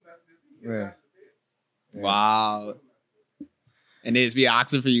Yeah. Wow. And they just be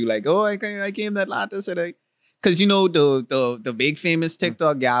asking for you like, oh, I came that lot. So like, cause you know the big famous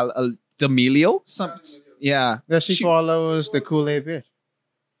TikTok gal, D'Amelio, yeah. Yeah, she follows the Kool-Aid bitch.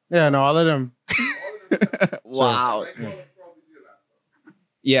 Yeah, and all of them. Wow. So,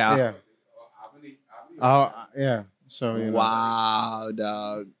 Yeah. yeah. Oh, yeah. So you know. Wow,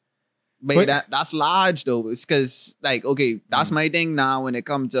 dog. But that's large though. It's because like, okay, that's my thing now when it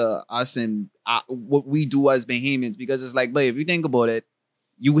comes to us and what we do as Bahamians. Because it's like, but if you think about it,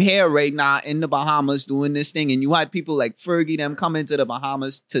 you here right now in the Bahamas doing this thing, and you had people like Fergie them coming to the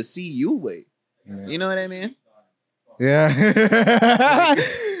Bahamas to see you, way. Yeah. You know what I mean? Yeah.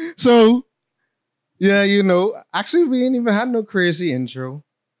 So, yeah, you know, actually we ain't even had no crazy intro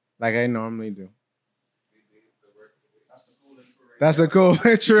like I normally do. That's a cool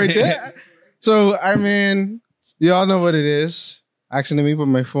intro right there. So, I mean, y'all know what it is. Actually, let me put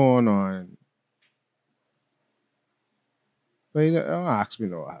my phone on. Wait, don't ask me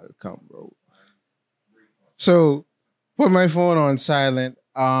no how to come, bro. So, put my phone on silent.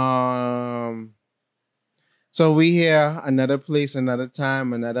 So we hear another place, another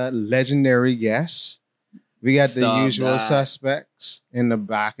time, another legendary guest. We got the usual suspects in the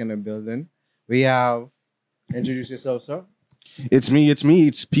back in the building. We have, introduce yourself, sir. It's me. It's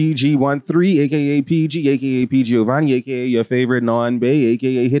PG13, aka PG, aka P Giovanni, aka your favorite non-bay,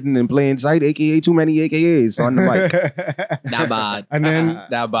 aka hidden in plain sight, aka too many AKAs on the mic. Not bad. And then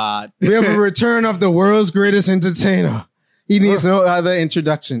not bad. We have a return of the world's greatest entertainer. He needs no other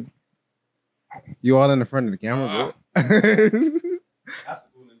introduction. You all in the front of the camera, bro.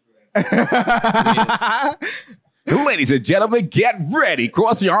 Ladies and gentlemen, get ready.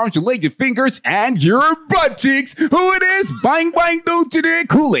 Cross your arms, your legs, your fingers, and your butt cheeks. Who it is? Bang, bang, do today.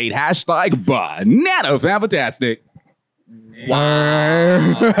 Kool-Aid, hashtag banana fantastic.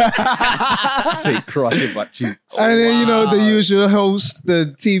 Wow. Say cross your butt cheeks. And then, you know, the usual host,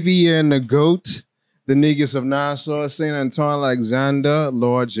 the TV and the GOAT, the niggas of Nassau, St. Antoine, Alexander,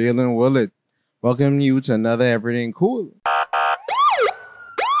 Lord Jalen Willett. Welcome you to another Erryting Kool.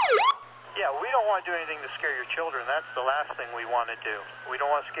 Do anything to scare your children. That's the last thing we want to do. We don't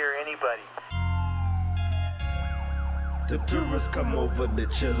want to scare anybody. The tourists come over to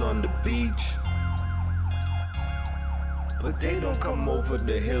chill on the beach, but they don't come over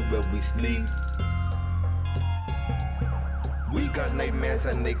the hill where we sleep. We got nightmares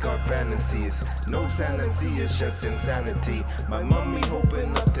and they got fantasies. No sanity, it's just insanity. My mommy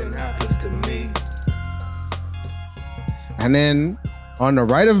hoping nothing happens to me. And then on the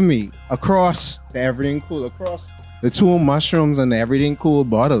right of me, across the Erryting Kool, across the two mushrooms and the Erryting Kool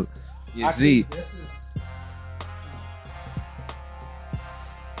bottle. Yeah, Z.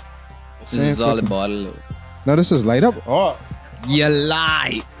 This is all the bottle. No, this is light up. Oh, you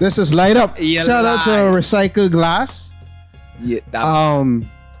lie. This is light up. You Shout lie. out to recycled glass. Yeah, the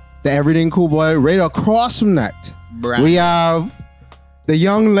Erryting Kool boy. Right across from that, we have the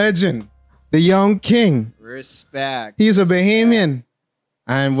young legend, the young king. Respect. He's a Bahamian.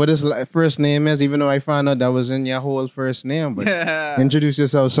 And what his first name is, even though I found out that was in your whole first name. But introduce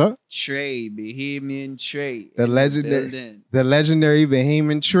yourself, sir. Trae, Bahmian Trae. The legendary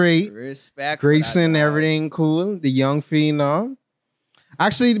Bahamian Trae. Respect. Grayson, Erryting Kool, the young phenom.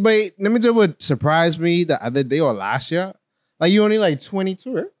 Actually, but let me tell you what surprised me the other day or last year. Like, you only like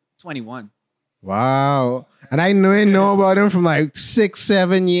 22, right? 21. Wow. And I didn't know about him from like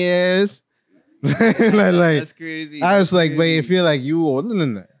 6-7 years. That's crazy. I was like, wait, I feel like you older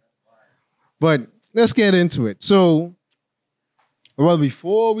than that. But let's get into it. So, well,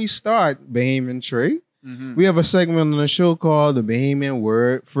 before we start Bahamian Trae, we have a segment on the show called the Bahamian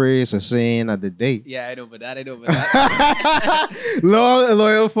word, phrase, or saying of the day. Yeah, I know about that.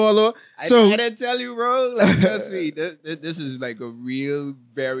 Loyal follower. I didn't tell you, bro. Like, trust me, this is like a real,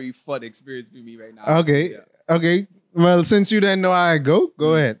 very fun experience for me right now. Okay. Okay. Well, since you didn't know how I go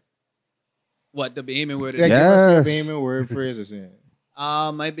ahead. What, the Bahamian word? Yeah, give us your Bahamian word, phrase, or saying.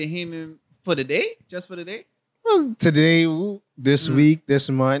 My Bahamian for the day? Just for the day? Well, today, this week, this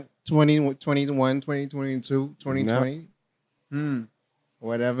month, 2021, 2022, 2020.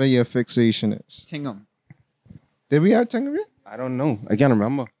 Whatever your fixation is. Tingum. Did we have Tingum yet? I don't know. I can't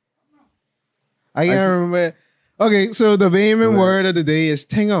remember. I can't remember. Okay, so the Bahamian word of the day is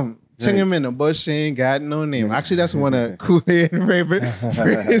Tingum. Tingum in the bush ain't got no name. Actually, that's one of Kool-Aid favorite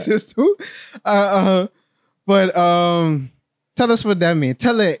phrases too. But tell us what that means.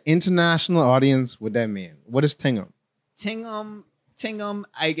 Tell the international audience what that means. What is Tingum? Tingum,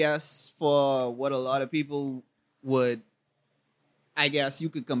 I guess, for what a lot of people would, I guess you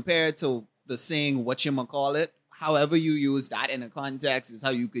could compare it to the saying, whatchamacallit, however you use that in a context is how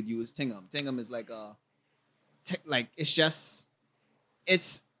you could use tingum. Tingum is like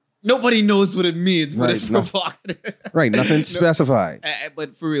it's nobody knows what it means, but it's provocative. Right, nothing specified.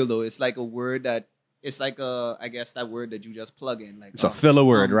 But for real though, it's like a word that it's like I guess that word that you just plug in. Like it's a filler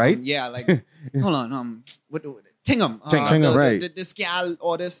word, right? Yeah, like hold on, what tingum? Tingum, right? This gal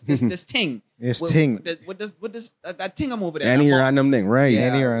or this ting. It's ting. What does that tingum over there? Any random thing, right? Yeah,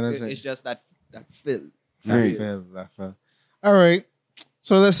 Any random thing. It's just that fill. Right. All right.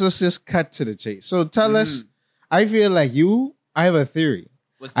 So let's just cut to the chase. So tell us. I feel like I have a theory.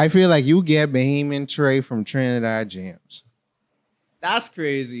 I feel like you get Bahmian Trae from Trinidad Jams. That's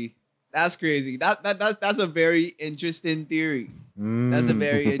crazy. That's a very interesting theory. That's a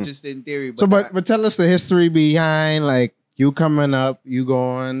very interesting theory. But tell us the history behind like you coming up with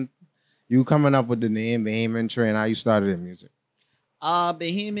the name Bahmian Trae and how you started in music.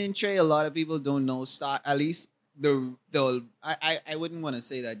 Bahmian Trae, a lot of people don't know. At least I wouldn't want to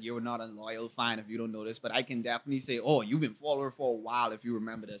say that you're not a loyal fan if you don't know this, but I can definitely say, oh, you've been following for a while if you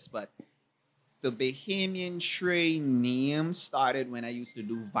remember this. But the Bahmian Trae name started when I used to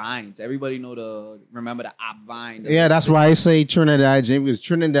do Vines. Everybody remember the app Vine? Yeah, that's why I say Trinidad James, because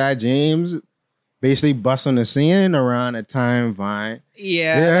Trinidad James basically bust on the scene around the time Vine.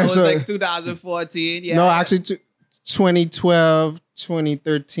 Yeah, that was like 2014. Yeah. No, actually 2012,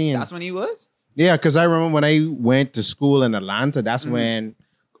 2013. That's when he was? Yeah, because I remember when I went to school in Atlanta, that's when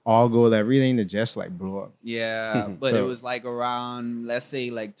All Gold Everything that just like blew up. Yeah, but it was like around, let's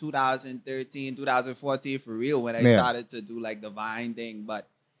say like 2013, 2014 for real when I started to do like the Vine thing. But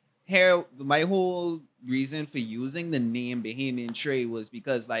here, my whole reason for using the name Bahmian Trae was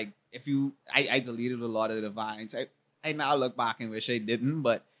because like I deleted a lot of the Vines. I now look back and wish I didn't,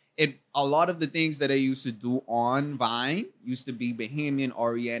 but a lot of the things that I used to do on Vine used to be Bahamian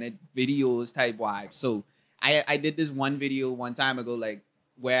oriented videos type vibes. So I did this one video one time ago, like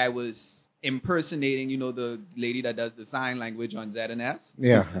where I was impersonating, the lady that does the sign language on ZNS.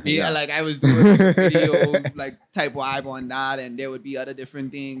 Yeah. Like I was doing a video like type vibe on that, and there would be other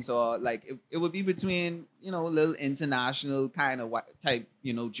different things, or like it would be between, little international kind of type,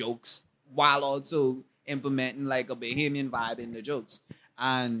 jokes, while also implementing like a Bahamian vibe in the jokes.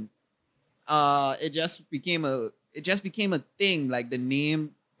 And it just became a thing. Like the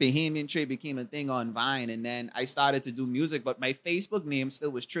name Bahmian Trae became a thing on Vine, and then I started to do music. But my Facebook name still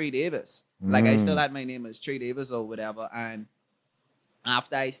was Trae Davis. Like I still had my name as Trae Davis or whatever. And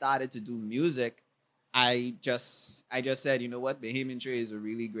after I started to do music, I just said, you know what, Bahmian Trae is a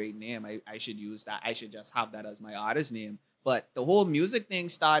really great name. I should use that. I should just have that as my artist name. But the whole music thing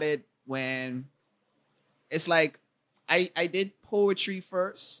started when it's like I did poetry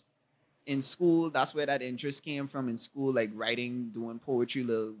first in school. That's where that interest came from in school, like writing, doing poetry,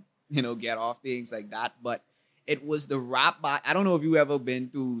 little, get off things like that. But it was the rap. I don't know if you ever been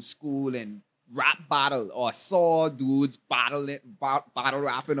to school and rap battle or saw dudes battle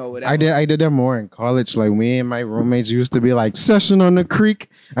rapping or whatever. I did that more in college. Like me and my roommates used to be like session on the creek,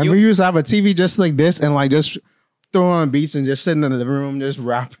 and we used to have a TV just like this and like just throw on beats and just sitting in the living room just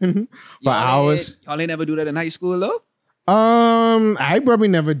rapping for hours. Y'all ain't never do that in high school though? I probably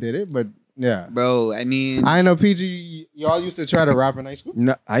never did it, but yeah. Bro, I mean, I know PG, y'all used to try to rap in high school?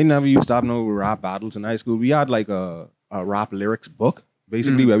 No, I never used to have no rap battles in high school. We had like a rap lyrics book,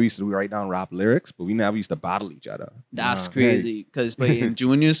 basically, where we used to write down rap lyrics, but we never used to battle each other. That's crazy. Because in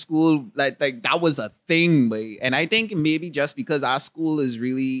junior school, like that was a thing, but and I think maybe just because our school is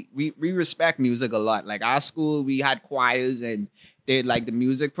really we respect music a lot. Like our school, we had choirs and did like the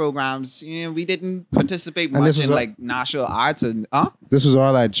music programs. We didn't participate much in like national arts and This was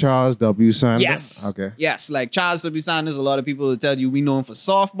all at Charles W. Sanders? Yes. Okay. Yes, like Charles W. Sanders, a lot of people will tell you we know him for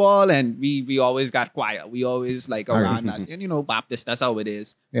softball, and we always got choir. We always like around that. And Baptist, that's how it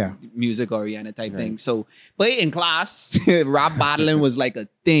is. Yeah. Music oriented type thing. So, but in class, rap battling was like a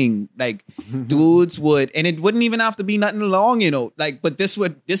thing. Like dudes would, and it wouldn't even have to be nothing long, like, but this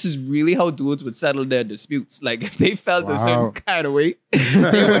is really how dudes would settle their disputes. Like if they felt a certain kind of way,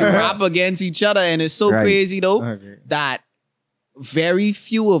 they would rap against each other. And it's so crazy though that very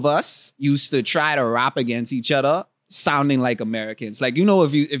few of us used to try to rap against each other sounding like Americans. Like,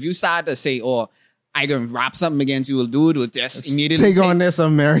 if you start to say, oh, I can rap something against you, a dude would just immediately take on this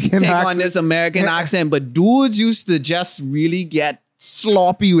American accent. But dudes used to just really get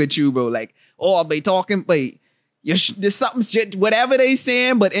sloppy with you, bro. Like, oh, they talking, but there's something shit, whatever they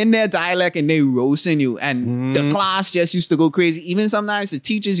saying, but in their dialect, and they roasting you. And the class just used to go crazy. Even sometimes the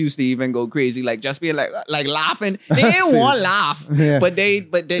teachers used to even go crazy, like just being like laughing. They didn't want to laugh, but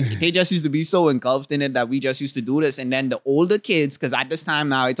they just used to be so engulfed in it that we just used to do this. And then the older kids, because at this time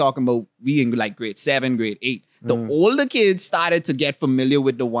now, I'm talking about we in like grade 7, grade 8. the older kids started to get familiar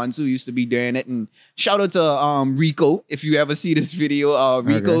with the ones who used to be doing it. And shout out to Rico, if you ever see this video.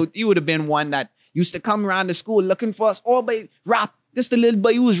 Rico, he would have been one that used to come around the school looking for us. Oh, boy, rap. This the little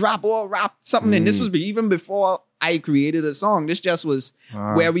boy who's rap or rap something. And this was even before I created a song. This just was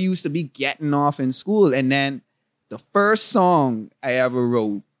where we used to be getting off in school. And then the first song I ever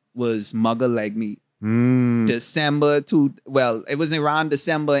wrote was Mugger Like Me. It was around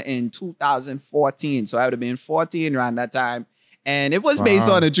December in 2014. So I would have been 14 around that time. And it was based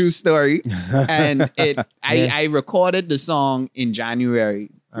on a true story. And I recorded the song in January,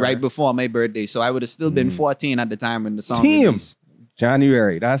 right before my birthday. So I would have still been 14 at the time when the song released.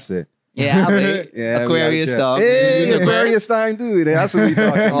 January, that's it. Yeah, Aquarius stuff. Hey, Aquarius time, dude. That's what we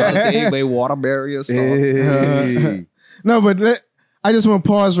talking all day, by Waterbury stuff. Hey. No, but I just want to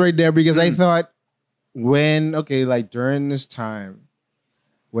pause right there because I thought during this time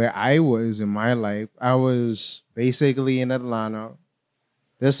where I was in my life, I was basically in Atlanta.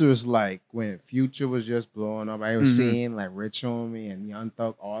 This was like when Future was just blowing up. I was seeing like Rich Homie and Young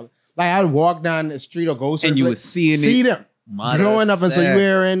Thug I'd walk down the street or go and you were seeing them growing up, and so you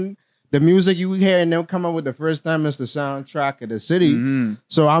hearing the music you hear and them come up with the first time it's the soundtrack of the city.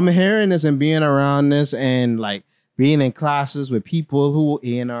 So I'm hearing this and being around this and like being in classes with people who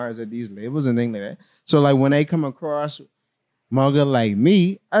A&Rs at these labels and things like that. So like when they come across Mugger Like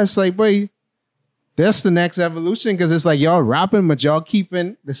Me, I was like, wait, that's the next evolution because it's like y'all rapping, but y'all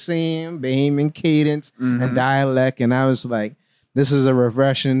keeping the same Bahamian cadence and dialect. And I was like, this is a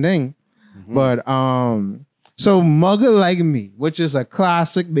refreshing thing. But so Mugger Like Me, which is a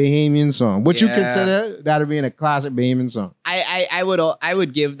classic Bahamian song. Would you consider that being a classic Bahamian song? I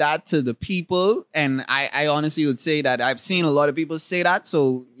would give that to the people, and I honestly would say that I've seen a lot of people say that.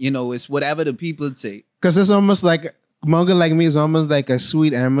 So it's whatever the people say. Because it's almost like Mugger Like Me is almost like a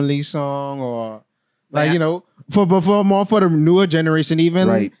Sweet Emily song, or like for the newer generation, even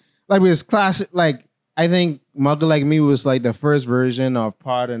like it's classic. Like I think Mugger Like Me was like the first version of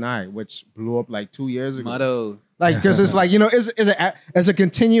Pardon I, which blew up like 2 years ago. Motto. Like, because it's like, it's a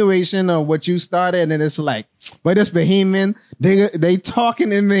continuation of what you started, and it's like, but it's Bahamian. They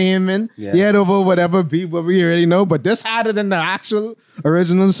talking in Bahamian, yet over whatever beat, what we already know. But this harder than the actual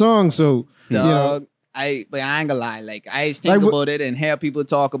original song. So, but I ain't gonna lie. Like, I just think about it and hear people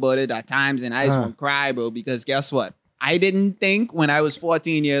talk about it at times, and I just want to cry, bro, because guess what? I didn't think when I was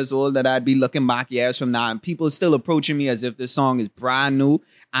 14 years old that I'd be looking back years from now and people still approaching me as if this song is brand new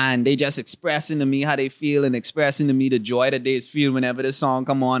and they just expressing to me how they feel and expressing to me the joy that they feel whenever this song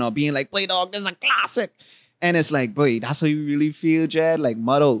come on, or being like, boy, dog, this is a classic. And it's like, boy, that's how you really feel, Jed? Like,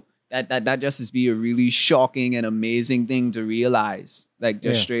 motto, that just is be a really shocking and amazing thing to realize. Like,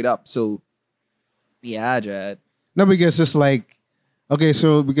 just straight up. So, yeah, Jed. No, because it's like, okay,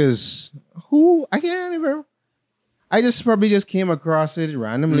 so because I can't even... I just probably just came across it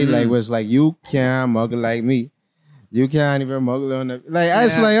randomly, like was like, you can't muggle like me. You can't even muggle on the I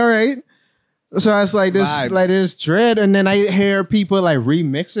was like, all right. So I was like this Vibes. like this dread, and then I hear people like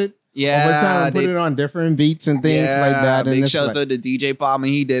remix it over time and put it on different beats and things like that. And big it's shouts like, out to DJ Palmer.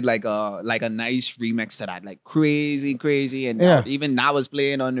 He did like a nice remix to that, like crazy, and even that was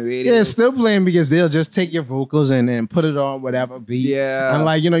playing on the radio. yeah, it's still playing because they'll just take your vocals and put it on whatever beat. Yeah. And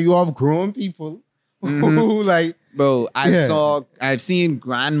like, you all grown people who like, Bro, I've seen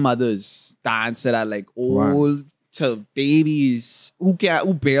grandmothers dance to that, like old to babies who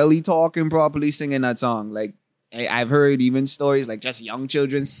barely talking properly singing that song. Like I've heard even stories like just young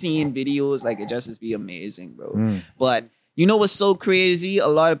children seeing videos, like it just be amazing, bro. But what's so crazy? A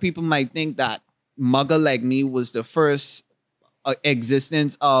lot of people might think that Mugger Like Me was the first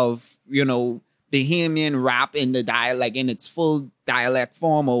existence of Bahamian rap in the dialect, in its full dialect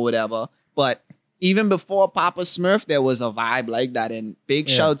form or whatever. But even before Papa Smurf, there was a vibe like that. And big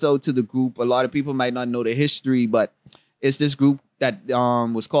shouts out to the group. A lot of people might not know the history, but it's this group that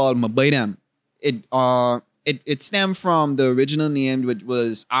was called Mabaydem. It stemmed from the original name, which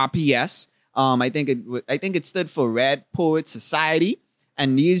was RPS. I think it stood for Red Poet Society.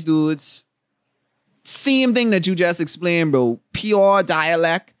 And these dudes, same thing that you just explained, bro. Pure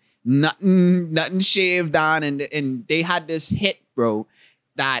dialect, nothing shaved down, and they had this hit, bro,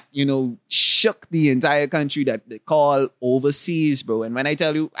 that shook the entire country that they call Overseas, bro. And when I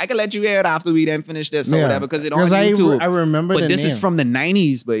tell you, I can let you hear it after we then finish this or whatever, because it on YouTube. I remember but this is from the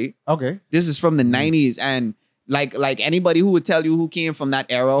 90s, boy. Okay. This is from the 90s. And like anybody who would tell you who came from that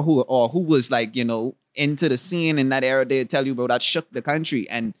era who was like, into the scene in that era, they'd tell you, bro, that shook the country.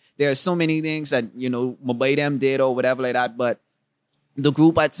 And there are so many things that, Mabaydem did or whatever like that. But the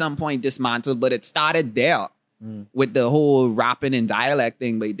group at some point dismantled, but it started there. with the whole rapping and dialect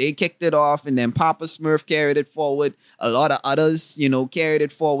thing. But they kicked it off, and then Papa Smurf carried it forward. A lot of others, carried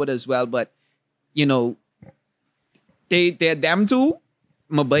it forward as well. But, they're them two.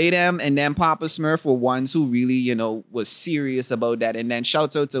 Mabay them and then Papa Smurf were ones who really, was serious about that. And then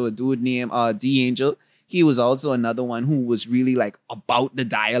shouts out to a dude named D Angel. He was also another one who was really like about the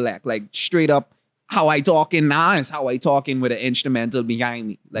dialect, like straight up how I talking now is how I talking with an instrumental behind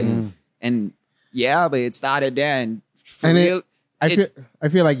me. Like, and yeah, but it started there. And I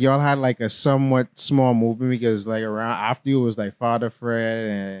feel like y'all had like a somewhat small movement because like around after you was like Father Fred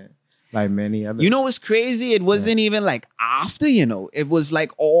and like many others. What's crazy? It wasn't even like after, it was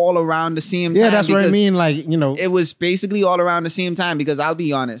like all around the same time. Yeah, that's what I mean. Like, it was basically all around the same time because I'll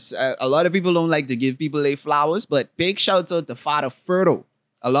be honest, a lot of people don't like to give people their flowers, but big shouts out to Father Fertile.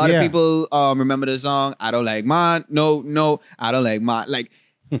 A lot of people remember the song, I don't like mine. No, I don't like mine. Like,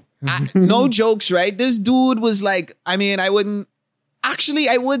 no jokes, right? This dude was like, I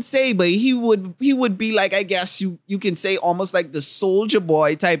would say, but he would be like, I guess you can say almost like the soldier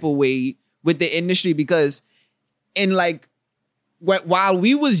boy type of way with the industry because in like, while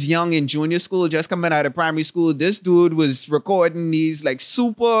we was young in junior school, just coming out of primary school, this dude was recording these like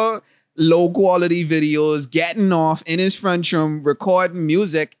super low quality videos, getting off in his front room, recording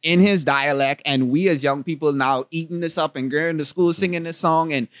music in his dialect. And we as young people now eating this up and going to school singing this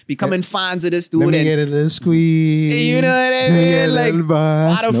song and becoming fans of this dude. Let me get a little squeeze. You know what I mean? Like,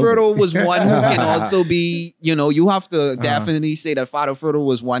 Father Fertile was one who can also be, you have to definitely say that Father Fertile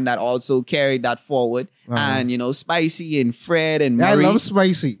was one that also carried that forward. And, Spicy and Fred and Murray. I love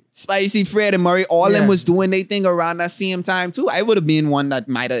Spicy. Spicy, Fred, and Murray, all them was doing their thing around that same time too. I would have been one that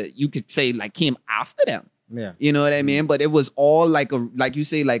might have, you could say, like came after them. Yeah. You know what I mean? But it was all like you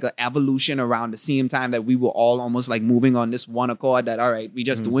say, like an evolution around the same time that we were all almost like moving on this one accord that, all right, we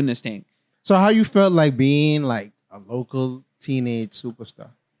just doing this thing. So how you felt like being like a local teenage superstar?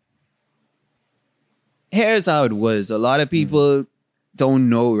 Here's how it was. A lot of people don't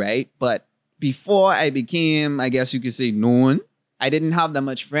know, right? But before I became, I guess you could say, known, I didn't have that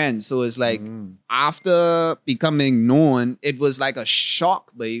much friends. So it's like after becoming known, it was like a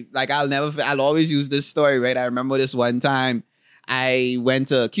shock. But like I'll always use this story, right? I remember this one time I went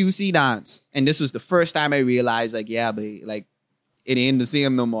to a QC dance. And this was the first time I realized like, yeah, but like it ain't the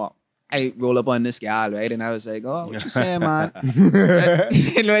same no more. I roll up on this guy, right? And I was like, oh, what you saying, man? I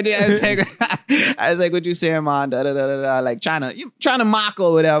was like, what you saying, man? Da, da, da, da, da. Like trying to mock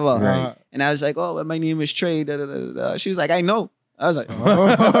or whatever. Right. And I was like, oh, well, my name is Trae. Da, da, da, da. She was like, I know. I was like,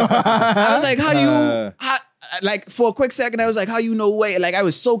 like for a quick second, I was like, how you know where? Like I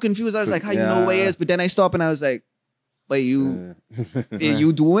was so confused. I was like, how you know where it is? But then I stopped and I was like, but you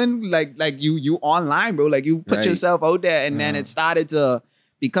doing like you online, bro. Like you put yourself out there. And then it started to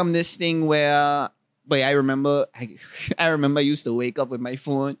become this thing where, but I remember I used to wake up with my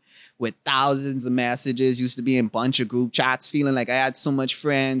phone with thousands of messages, used to be in a bunch of group chats, feeling like I had so much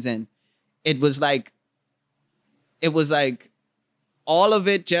friends. And it was like, all of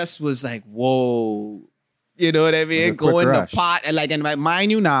it just was like, whoa. You know what I mean? Going to pot. And like, and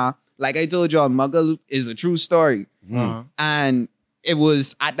mind you now, like I told y'all, Muggle is a true story. And it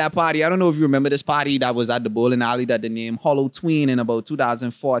was at that party. I don't know if you remember this party that was at the bowling alley that the name Hollow Tween in about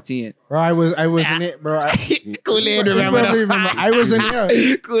 2014. Bro, I was in it, bro. Kool-Aid remember. I was in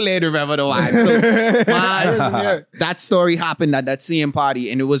there. Kool-Aid remember the one. So, that story happened at that same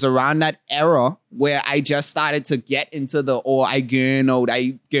party, and it was around that era where I just started to get into I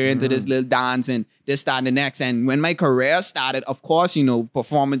get into this little dance and this, that, and the next. And when my career started, of course,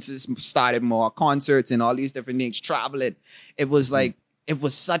 performances started more, concerts and all these different things, traveling. It was like, it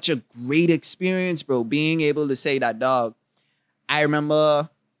was such a great experience, bro, being able to say that, dog. I remember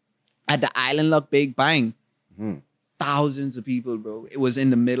at the Island Luck Big Bang, thousands of people, bro. It was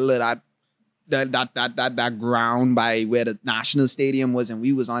in the middle of that ground by where the National Stadium was, and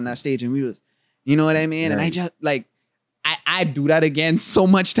we was on that stage, and we was, you know what I mean? Right. And I just like, I do that again so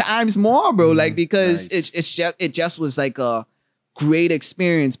much times more, bro. Like, because it just was like a great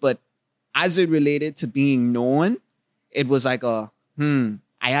experience. But as it related to being known, it was like I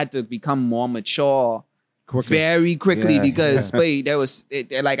had to become more mature very quickly because wait,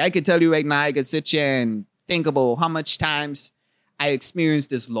 like I could tell you right now, I could sit here and think about how much times I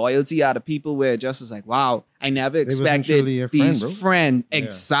experienced this loyalty out of people where it just was like, wow, I never expected these friends.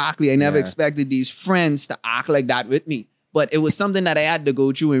 Exactly. I never expected these friends to act like that with me. But it was something that I had to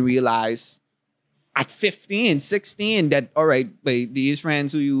go through and realize at 15, 16 that, all right, but these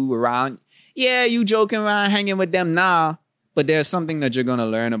friends who you around, you joking around, hanging with them now, but there's something that you're going to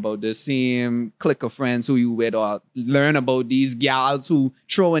learn about the same clique of friends who you with, or learn about these gals who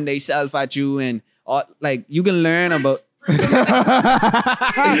throwing themselves at you and like you can learn about. But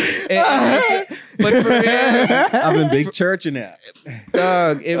for real, I'm in big church in that.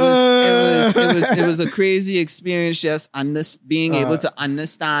 dog, it was a crazy experience just being able to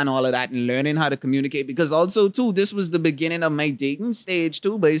understand all of that and learning how to communicate. Because also too, this was the beginning of my dating stage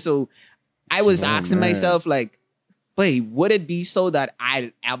too, but so I was asking myself like, wait, would it be so that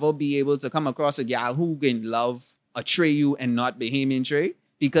I'd ever be able to come across a gal who can love a Trae and not Bahmian Trae?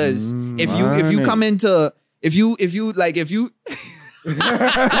 Because if you come into if you because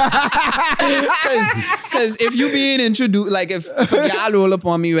if you being introduced, like if a gal roll up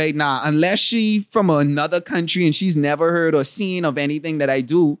on me right now, unless she from another country and she's never heard or seen of anything that I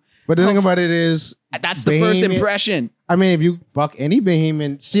do. But the thing about it is, that's the first impression. I mean, if you buck any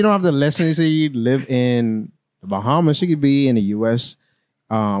Bahamian, she don't have to listen. Say you live in the Bahamas, she could be in the U.S.,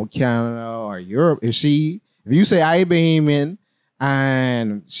 Canada, or Europe. If you say I Bahamian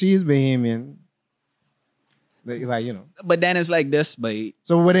and she's Bahamian. Like, you know. But then it's like this, but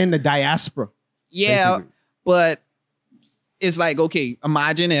so within the diaspora. Yeah, basically. but it's like, okay,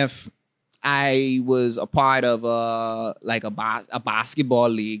 imagine if I was a part of a basketball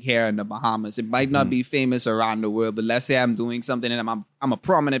league here in the Bahamas. It might not be famous around the world, but let's say I'm doing something and I'm a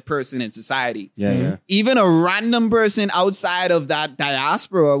prominent person in society. Yeah. Even a random person outside of that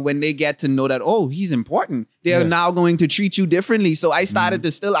diaspora, when they get to know that, oh, he's important, they're now going to treat you differently. So I started to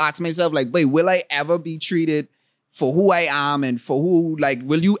still ask myself, like, wait, will I ever be treated for who I am and for who, like,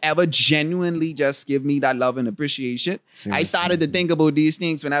 will you ever genuinely just give me that love and appreciation? I started to think about these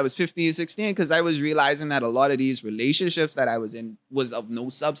things when I was 15, 16, because I was realizing that a lot of these relationships that I was in was of no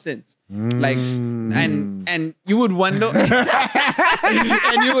substance. Like, and you would wonder,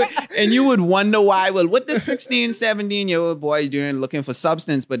 and you would wonder why. Well, what this 16, 17-year-old boy doing looking for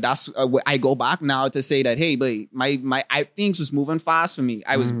substance? But that's, I go back now to say that, hey, but things was moving fast for me.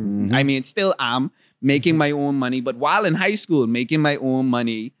 I was, I mean, still am. Making my own money, but while in high school, making my own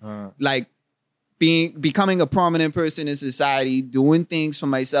money, like becoming a prominent person in society, doing things for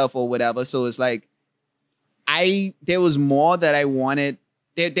myself or whatever. So it's like, there was more that I wanted.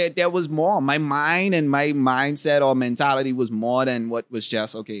 There was more. My mind and my mindset or mentality was more than what was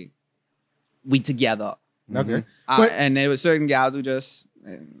just, okay, we together. Okay. And there were certain gals who just,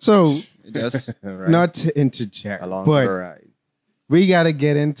 Right. Not to interject, Along but the ride. we got to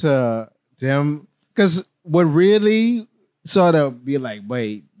get into them. Because what really sort of be like,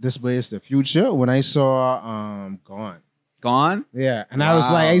 wait, this is the future. When I saw Gone? Yeah. And I was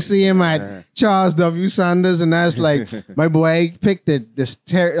like, I see him at Charles W. Sanders, and I was like, my boy picked the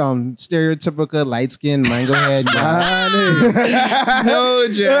stereotypical light-skinned mango head. No,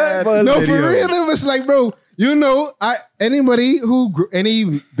 Jared. No, for real. It was like, bro, you know, any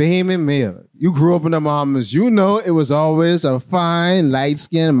Bahamian male, you grew up in the Bahamas, you know it was always a fine,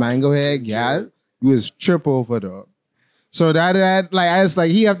 light-skinned mango head guy. He was triple for dog. So that like I was like,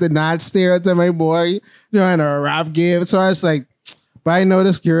 he have to not stare at my boy during a rap game. So I was like, but I know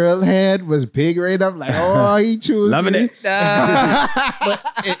this girl head was big right up. Like, oh, he chose Loving me. it. But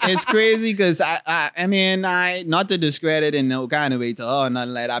it's crazy because I mean, not to discredit in no kind of way to her or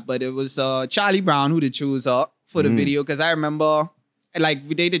nothing like that, but it was Charlie Brown who did choose her for the video. Because I remember, like,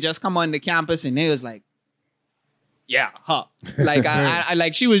 they did just come on the campus and they was like, yeah, her. Like, I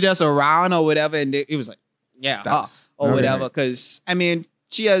like, she was just around or whatever, and it was like, yeah, her or whatever. Because, I mean,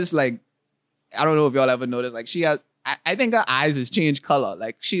 she has, like, I don't know if y'all ever noticed, like, she has, I think her eyes has changed color.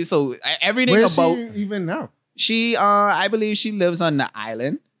 Like, everything Where's about. she even now? She, I believe she lives on the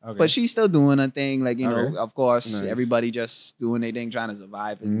island, but she's still doing her thing. Like, you know, of course, everybody just doing their thing, trying to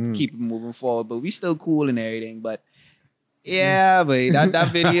survive and keep moving forward. But we still cool and everything. But yeah, but that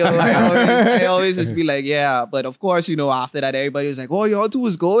video, I always just be like, yeah. But of course, you know, after that, everybody was like, oh, y'all two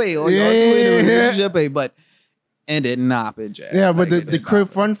is going. Oh, y'all two in a relationship. But it didn't happen, Jack. Yeah, but the quick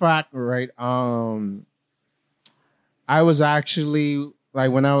fun fact, right? I was actually,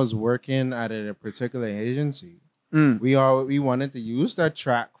 like, when I was working at a particular agency, we wanted to use that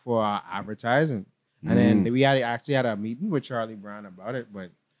track for our advertising. And then we actually had a meeting with Charlie Brown about it,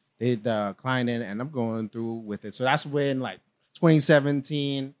 but the client didn't end up going through with it. So that's when, like,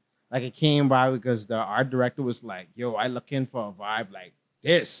 2017, like, it came by because the art director was like, yo, I looking for a vibe like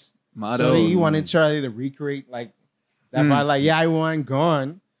this. So he wanted Charlie to recreate, like, that vibe. Like, yeah, I want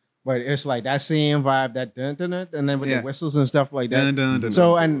Gone, but it's like that same vibe, that dun-dun-dun, and then with the whistles and stuff like that. Dun-dun-dun-dun.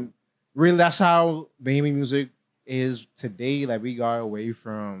 So, and really, that's how Bahamian music is today. Like, we got away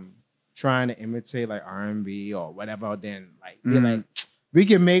from trying to imitate, like, R&B or whatever. Then, like, we're like, we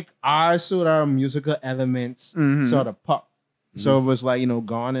can make our sort of musical elements sort of pop. So it was like, you know,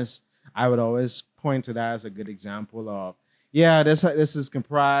 Gone is, I would always point to that as a good example of yeah, this is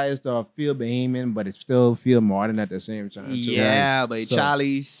comprised of feel Bahamian, but it still feel modern at the same time. Too. Yeah, but So-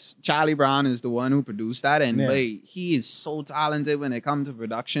 Charlie Brown is the one who produced that, and Yeah. but he is so talented when it comes to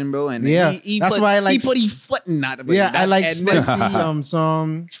production, bro. And Yeah, he that's put, why I like- he put his foot in that. But Yeah, I that like Edmund- spicy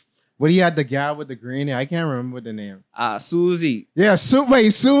song. What he had the gal with the green hair. I can't remember what the name. Susie. Yeah,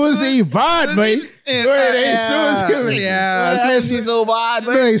 Susie bad, mate. Susie. Yeah, Susie's so bad,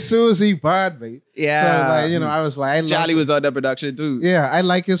 man. Hey, Susie bad, mate. Yeah. So like, I was like, I love Charlie it. was on that production too. Yeah, I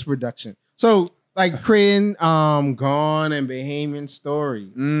like his production. So like creating Gone and Bahamian Story.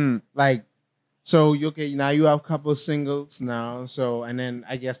 Like, so now you have a couple of singles now. So and then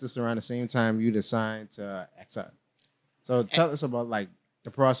I guess this around the same time you decide to Exile. So tell us about like the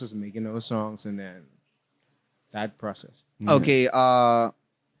process of making those songs and then that process. Okay,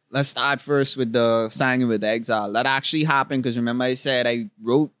 let's start first with the signing with Exile. That actually happened because remember I said I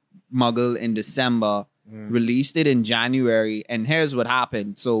wrote Muggle in December, released it in January, and here's what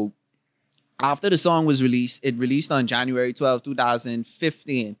happened. So after the song was released, it released on January 12,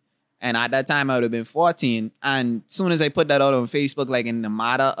 2015. And at that time, I would have been 14. And as soon as I put that out on Facebook, like in the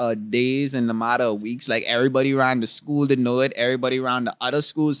matter of days, in the matter of weeks, like everybody around the school did know it. Everybody around the other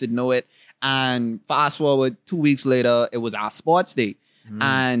schools did know it. And fast forward 2 weeks later, it was our sports day.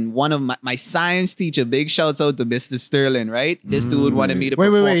 And one of my science teacher, big shouts out to Mr. Sterling, right? This dude wanted me to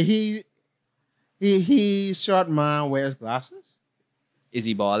perform. Wait. He short man wears glasses? Is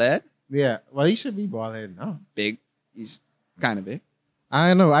he bald head? Yeah. Well, he should be bald headed now. Big. He's kind of big.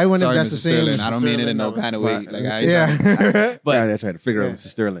 I know. I wonder Sorry, if that's Mr. the same. Sterling. Mr. I don't mean it in no Sterling kind of that was- way. Like, yeah. But yeah, they're trying to figure out Mr.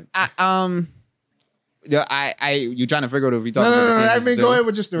 Sterling. You trying to figure out if we talking No. about the same I Mr. mean, go Sterling? ahead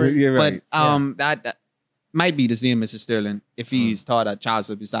with your story. Yeah, right. But that might be the same Mr. Sterling if he's taught at Charles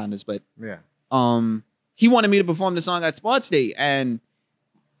W. Sanders. But Yeah. he wanted me to perform the song at Sports Day, and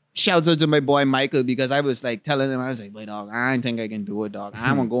shouts out to my boy Michael because I was like telling him, I was like, "Boy, dog, I don't think I can do it, dog.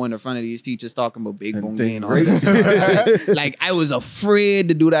 I won't go in the front of these teachers talking about big bone and all this." Like I was afraid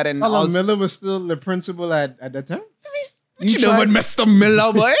to do that, and Hold on, also, Miller was still the principal at that time? you know what, Mr.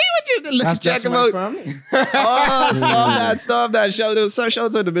 Miller, boy? What you That's check him my out? family. Oh, stop that. Shout out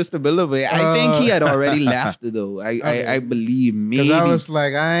to Mr. Miller, boy. I think he had already left, though. I believe maybe. Because I was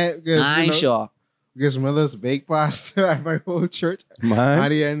like, I ain't sure. Because Miller's bake pasta at my whole church. Man. At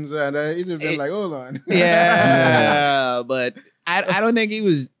the ends, and he'd have been like, hold on. Yeah, but I don't think he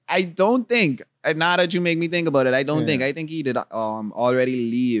was. I don't think. Now that you make me think about it, I don't think. I think he did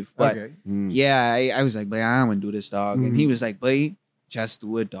already leave. But Okay. yeah, I was like, but I don't want to do this, dog. And he was like, boy, just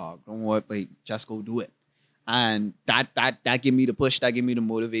do it, dog. Don't worry, like, just go do it. And that gave me the push, that gave me the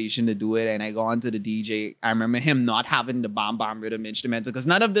motivation to do it. And I go on to the DJ. I remember him not having the bomb rhythm instrumental because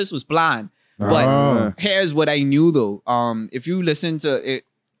none of this was planned. But here's what I knew though. If you listen to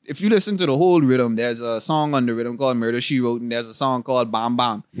the whole rhythm, there's a song on the rhythm called Murder She Wrote, and there's a song called Bam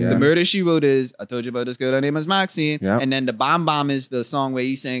Bam. Yeah. The Murder She Wrote is I told you about this girl, her name is Maxine. Yeah. And then the Bam Bam is the song where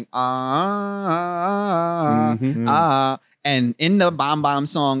he's saying and in the Bam Bam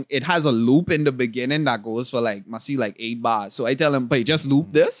song, it has a loop in the beginning that goes for like 8 bars. So I tell him, "Hey, just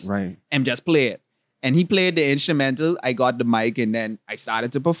loop this Right. and just play it." And he played the instrumental. I got the mic, and then I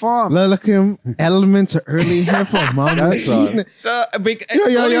started to perform. Look him, elements of early hip hop, mom. That's So,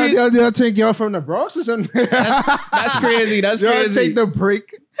 Y'all think y'all from the Bronx or something? that's crazy. That's Y'all crazy. take the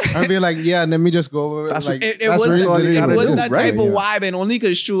break and be like, yeah, let me just go over. That's like, It that's was, really all what you it gotta it was is. that Right, type of yeah. vibe, and only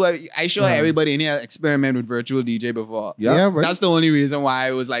because true, I show everybody in here experiment with virtual DJ before. Yeah, right. That's the only reason why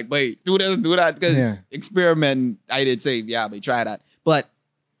I was like, wait, do this, do that, because Yeah. experiment. I did say, yeah, but try that. But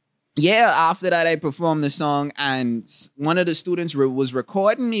yeah, after that, I performed the song, and one of the students was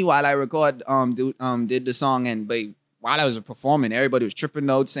recording me while I did the song, and while I was performing, everybody was tripping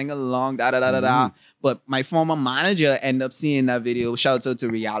out, singing along, da da da da da. But my former manager ended up seeing that video. Shouts out to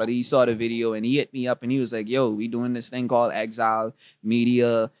Reality. He saw the video and he hit me up and he was like, "Yo, we doing this thing called Exile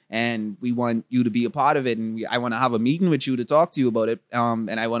Media, and we want you to be a part of it. And I want to have a meeting with you to talk to you about it. And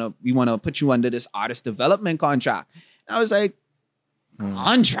we want to put you under this artist development contract." And I was like,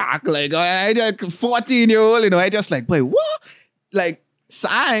 contract? Like, I just 14-year-old, I just like, wait, what? Like,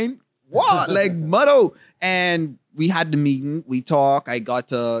 sign? What? Like, motto. And we had the meeting. We talked. I got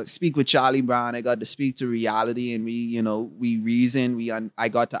to speak with Charlie Brown. I got to speak to Reality, and we reasoned. I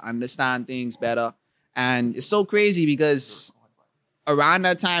got to understand things better. And it's so crazy because around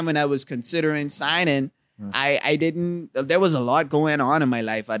that time when I was considering signing, there was a lot going on in my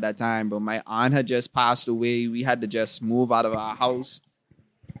life at that time, but my aunt had just passed away. We had to just move out of our house.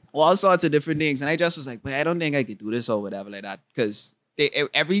 All sorts of different things. And I just was like, but I don't think I could do this or whatever like that. Because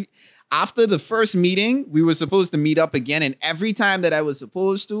after the first meeting, we were supposed to meet up again. And every time that I was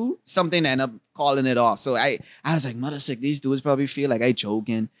supposed to, something ended up calling it off. So I was like, mother sick, these dudes probably feel like I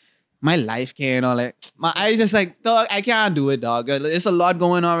joking. My life care and all that. I was just like, dog, I can't do it, dog. There's a lot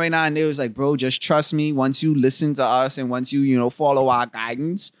going on right now. And they was like, bro, just trust me. Once you listen to us and once you, follow our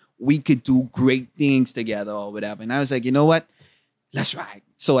guidance, we could do great things together or whatever. And I was like, you know what? Let's ride.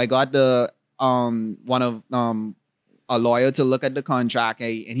 So I got the a lawyer to look at the contract,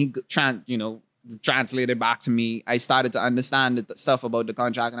 and he translated back to me. I started to understand the stuff about the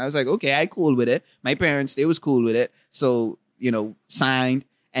contract, and I was like, okay, I cool with it. My parents, they was cool with it. So, signed.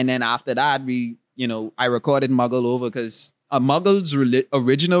 And then after that, I recorded Muggle over because Muggle's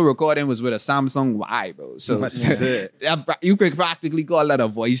original recording was with a Samsung Y, bro. So you could practically call that a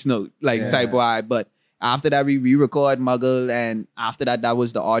voice note, type Y. But after that, we re-record Muggle, and after that, that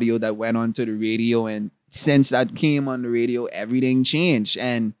was the audio that went onto the radio. And since that came on the radio, everything changed.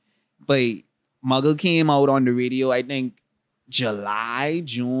 But Muggle came out on the radio, I think July,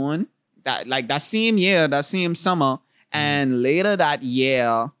 June, that same year, that same summer. And later that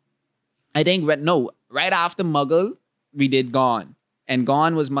year, I think, right after Muggle, we did Gone. And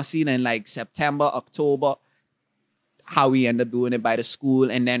Gone was seen in September, October, how we ended up doing it by the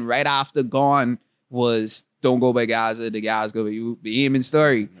school. And then right after Gone was Don't Go by Gaza, the guys go by you, the Aiming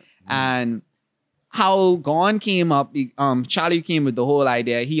Story. And how Gone came up, Charlie came with the whole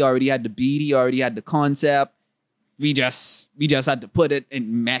idea. He already had the beat, he already had the concept. We just had to put it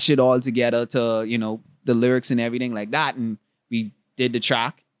and mesh it all together to, the lyrics and everything like that. And we did the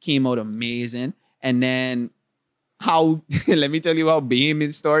track, came out amazing. And then let me tell you how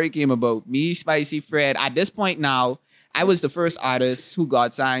Bahmian Story came about. Me, Spicy Fred, at this point now, I was the first artist who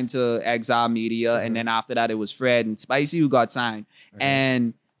got signed to Exile Media. And then after that, it was Fred and Spicy who got signed.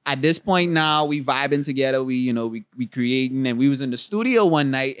 And at this point now, we vibing together. We creating, and we was in the studio one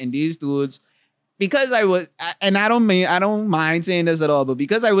night, and these dudes, because I was, and I don't mind saying this at all, but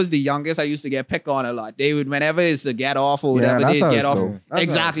because I was the youngest, I used to get picked on a lot. They would, whenever it's a get off or whatever, they'd get off. Cool.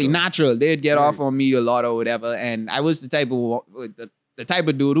 Exactly, natural. They'd get off on me a lot or whatever. And I was the type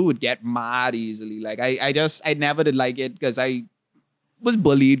of dude who would get mad easily. I never did like it because I was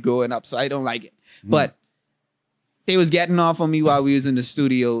bullied growing up, so I don't like it. But they was getting off on me while we was in the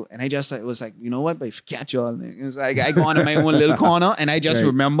studio, and I just was like, you know what, but forget y'all. It was like I go into my own little corner, and I just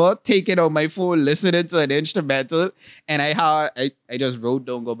remember taking out my phone, listening to an instrumental, and I just wrote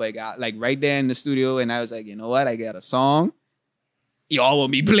 "Don't Go by God" right there in the studio, and I was like, you know what, I got a song. Y'all will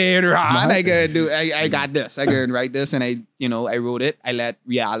be playing around. I got this. I can write this, and I wrote it. I let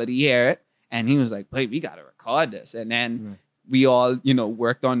Reality hear it, and he was like, "Wait, we gotta record this," and then. We all,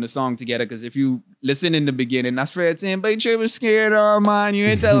 worked on the song together. Because if you listen in the beginning, that's Fred saying, "But Trae was scared, oh man, you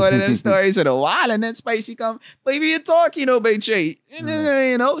ain't tell one of them stories in a while." And then Spicy come, "Baby, you talk, by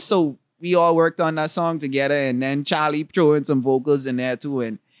Trae." So we all worked on that song together. And then Charlie threw in some vocals in there too.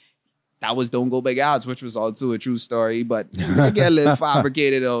 And that was Don't Go By Odds, which was also a true story. But it get a little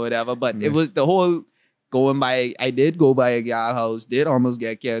fabricated or whatever. But it was the whole I did go by a gal house, did almost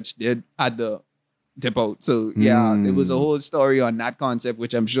get catch, did at the dip out. So it was a whole story on that concept,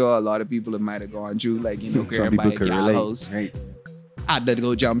 which I'm sure a lot of people might have gone through, caring by a gal house. Right. Had to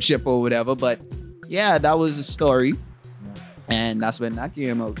go jump ship or whatever. But yeah, that was the story. And that's when that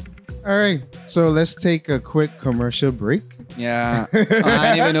came out. All right. So let's take a quick commercial break. Yeah. I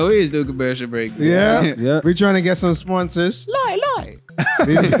didn't even know we was doing commercial break. Yeah. We're trying to get some sponsors. Lie.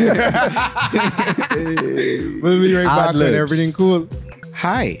 We'll be right back with Erryting Kool.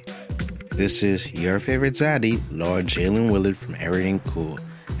 Hi. This is your favorite zaddy, Lord Jalen Willard from Erryting Kool,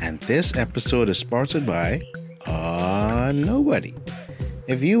 and this episode is sponsored by nobody.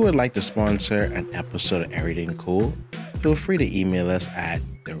 If you would like to sponsor an episode of Erryting Kool, feel free to email us at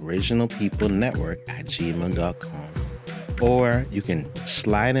theoriginalpeoplenetwork@gmail.com, or you can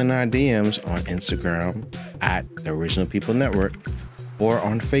slide in our DMs on Instagram at The Original People Network, or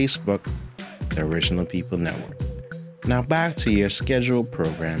on Facebook, The Original People Network. Now back to your scheduled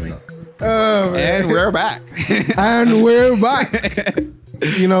programming. Oh, and we're back. And we're back.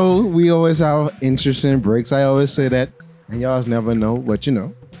 We always have interesting breaks. I always say that, and y'all never know what you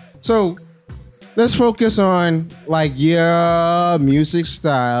know. So let's focus on your music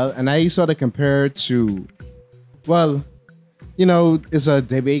style, and I sort of compare it to, it's a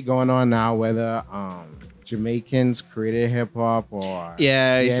debate going on now whether Jamaicans created hip hop or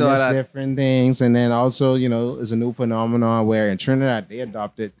different things, and then also is a new phenomenon where in Trinidad they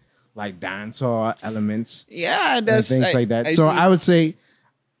adopted dancehall elements, and things like that. I would say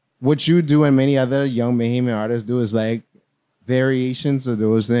what you do and many other young Bahamian artists do is variations of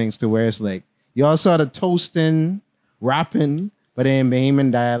those things, to where it's y'all sort of toasting, rapping, but in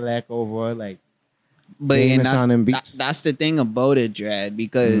Bahamian dialect over like But Bahamian and sounding beats. that's the thing about it, Dread,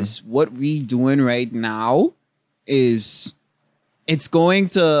 because what we doing right now is it's going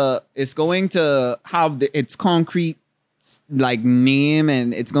to have its concrete like name,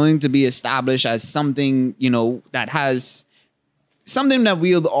 and it's going to be established as something, you know, that has something that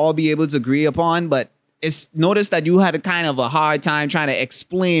we'll all be able to agree upon. But it's notice that you had a kind of a hard time trying to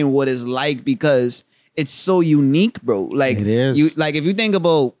explain what it's like because it's so unique, bro. Like It is. you like if you think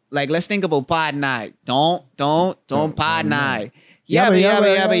about like let's think about pod night. Don't pod night. Yeah,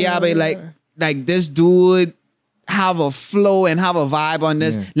 like this dude have a flow and have a vibe on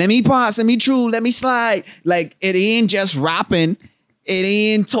this. Let me pass, let me through, let me slide. Like it ain't just rapping, it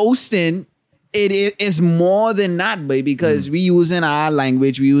ain't toasting. It's more than that, baby, because we using our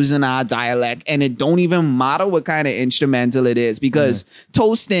language, we using our dialect, and it don't even matter what kind of instrumental it is because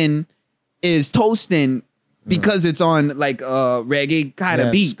toasting is toasting because it's on like a reggae kind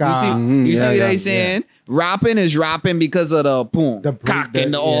of beat. ska. You see what I'm saying? Rapping is rapping because of the boom, The cock, the-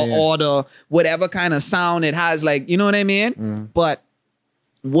 and or the whatever kind of sound it has. Like, you know what I mean? But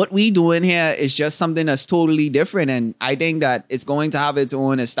what we doing here is just something that's totally different. And I think that it's going to have its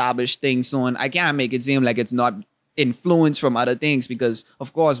own established thing soon. I can't make it seem like it's not influenced from other things because,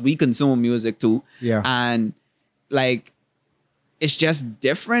 of course, we consume music too. Yeah. And like, it's just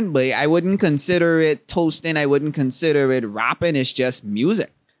different, but I wouldn't consider it toasting. I wouldn't consider it rapping. It's just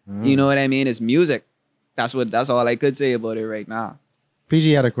music. You know what I mean? It's music. That's all I could say about it right now.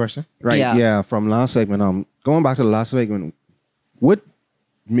 PG had a question. Right. Yeah. Yeah. From last segment, going back to the last segment, what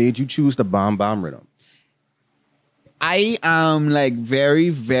made you choose the bomb rhythm? I am like very,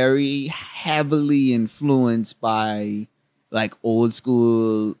 very heavily influenced by like old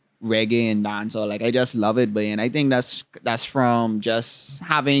school reggae and dancehall. Like I just love it, but and I think that's from just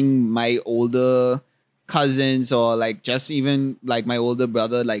having my older cousins or like just even like my older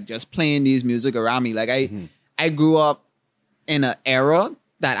brother like just playing these music around me. Like I grew up in an era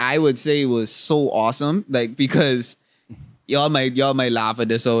that I would say was so awesome. Like because y'all might laugh at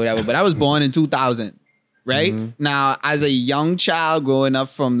this or whatever, but I was born in 2000. Right? Now, as a young child growing up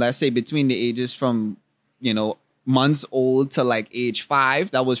from, let's say, between the ages from, you know, months old to like age 5,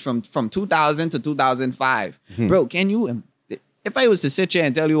 that was from 2000 to 2005. Bro, can you, if I was to sit here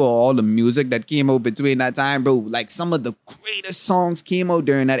and tell you all the music that came out between that time, bro, like some of the greatest songs came out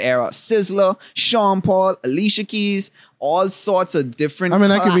during that era. Sizzler, Sean Paul, Alicia Keys, all sorts of different. I mean,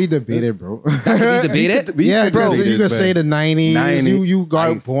 that could be debated, bro. That could be debated? Yeah, bro. because you could say the 90s. You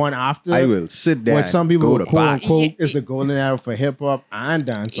got born after. I will sit there. What some people go would to quote back. unquote is the golden era for hip hop and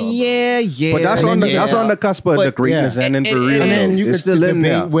dancehall. Yeah. But that's And then that's on the cusp of the greatness yeah. ending for And- real. And then you it's could still in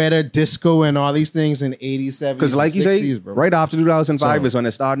there. debate whether disco and all these things in 87s, Because like you 60s, say, bro. right after 2005 So- is when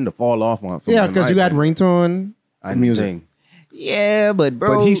it's starting to fall off. From Yeah, my because you got opinion. ringtone And music. thing. Yeah, but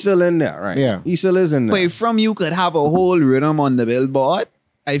bro. But he's still in there, right? Yeah. He still is in there. But from you could have a whole rhythm on the billboard,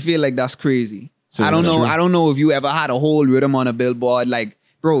 I feel like that's crazy. So I don't that's know. true. I don't know if you ever had a whole rhythm on a billboard. Like,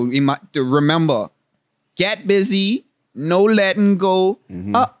 bro, to remember, get busy, no letting go.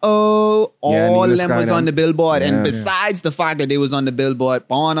 Yeah, All Nina them was Sky on the billboard. Yeah. And besides the fact that they was on the billboard,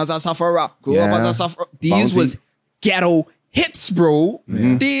 born as a sufferer, grew up as Yeah. a sufferer. These Bounty. was ghetto hits, bro.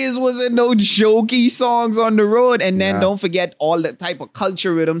 These wasn't no jokey songs on the road. And then Yeah. don't forget all the type of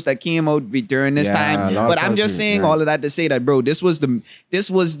culture rhythms that came out during this Yeah, time. a lot of But I'm just culture, saying yeah. all of that to say that, bro, this was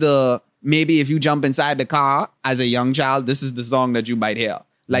the maybe if you jump inside the car as a young child, this is the song that you might hear.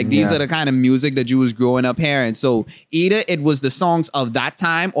 Like these Yeah. are the kind of music that you was growing up hearing. So either it was the songs of that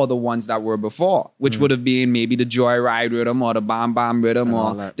time or the ones that were before, which would have been maybe the Joyride rhythm or the Bam Bam rhythm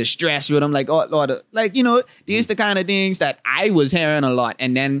all or that. the Stress rhythm. Like, oh Lord, like, you know, these the kind of things that I was hearing a lot.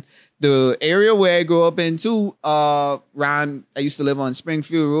 And then the area where I grew up in too, around, I used to live on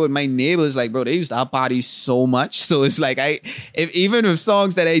Springfield Road. My neighbors, like, bro, they used to have parties so much. So it's like even with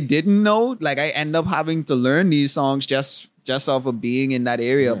songs that I didn't know, like I end up having to learn these songs just off of being in that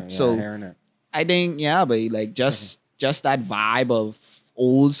area. Yeah, So hearing it. I think, yeah, but like just that vibe of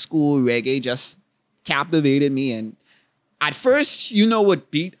old school reggae just captivated me. And at first, you know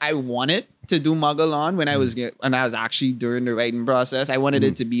what beat I wanted to do Muggle on when I was actually during the writing process. I wanted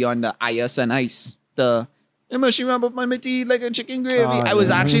it to be on the Ice and Ice. The she rub up my teeth like a chicken gravy. I was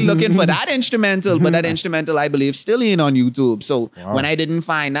actually looking for that instrumental, but that instrumental I believe still ain't on YouTube. So when I didn't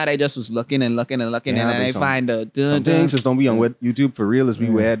find that, I just was looking and looking and looking, Yeah, and then but I find the Some things just don't be on YouTube for real. It's be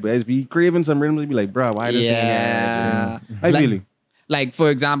weird, but it's be craving some rhythms. Be like, bro, why this ain't Yeah. that? I Like- feel it. Like,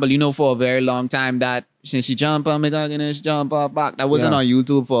 for example, for a very long time that since she jump on me talking and she jump up back, that wasn't on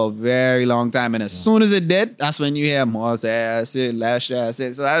YouTube for a very long time. And as soon as it did, that's when you hear more ass it, less ass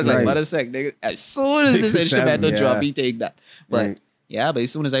it. So I was like, what a sec, nigga. As soon as this instrumental drop, he take that. But but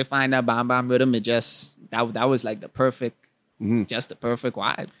as soon as I find that bam bam rhythm, it just that was like the perfect, just the perfect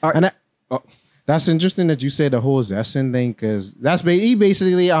vibe. And that's interesting that you said the whole Zessin thing, because he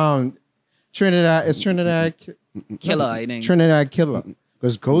basically Trinidad. It's Trinidad Killer, I think. Trinidad Killer.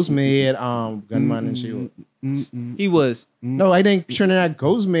 Because Ghost made Gunman and Shield. He was. No, I think Trinidad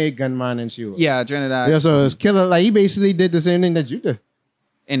Ghost made Gunman and Shield. Yeah, Trinidad. Yeah, so it's Killer. Like, he basically did the same thing that you did.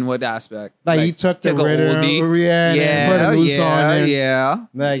 In what aspect? Like he took the rhythm, and put a new song in. Yeah,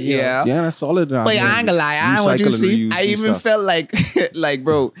 that's solid. But I ain't gonna lie, I want you to see. I even felt like,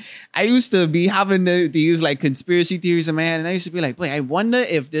 bro, I used to be having these like conspiracy theories in my head, and I used to be like, boy, I wonder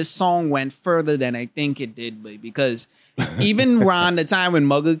if this song went further than I think it did, boy, because even around the time when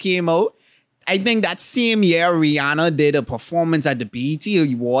Muggle came out, I think that same year Rihanna did a performance at the BET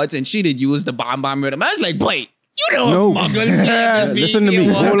Awards, and she did use the Bam Bam rhythm. I was like, boy. You know, Muggle. Listen to me.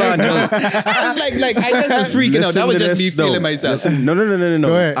 Hold on. No. I was like, I just was freaking out. That was just me feeling myself.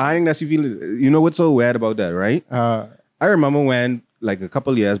 No. I think that's you feeling. You know what's so weird about that, right? I remember when, like a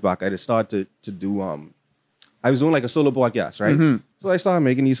couple of years back, I just started to do. I was doing like a solo podcast, right? Mm-hmm. So I started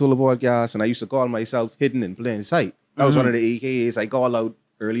making these solo podcasts, and I used to call myself Hidden in Plain Sight. That was one of the AKAs I called out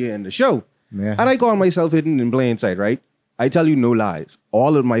earlier in the show, and I call myself Hidden in Plain Sight, right? I tell you no lies.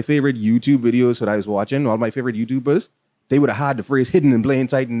 All of my favorite YouTube videos that I was watching, all my favorite YouTubers, they would have had the phrase hidden in plain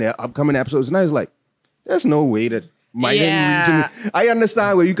sight in their upcoming episodes. And I was like, there's no way that my name reaching me. I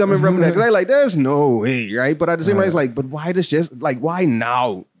understand where you're coming from. Because I like, there's no way, right? But at the same time, I was like, but why this just, like, why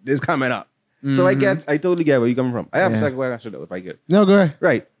now this coming up? So I totally get where you're coming from. I have a second question though, if I could. No, go ahead.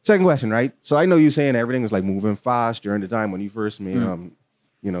 Right. Second question, right? So I know you're saying everything was like moving fast during the time when you first made,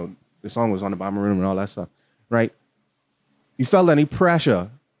 the song was on the Bahmian Rhythm and all that stuff, right? You felt any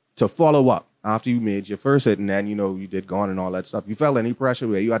pressure to follow up after you made your first hit and then, you did Gone and all that stuff? You felt any pressure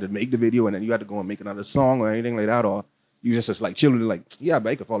where you had to make the video and then you had to go and make another song or anything like that? Or you just like chilling like, yeah,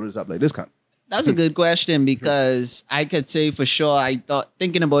 but I could follow this up like this kind? That's a good question because I could say for sure,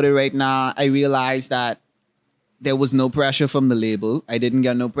 thinking about it right now, I realized that there was no pressure from the label. I didn't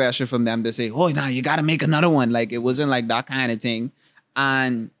get no pressure from them to say, oh, now you got to make another one. Like, it wasn't like that kind of thing.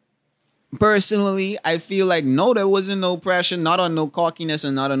 And personally, I feel like, no, there wasn't no pressure, not on no cockiness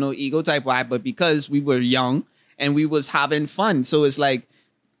and not on no ego type vibe, but because we were young and we was having fun. So it's like,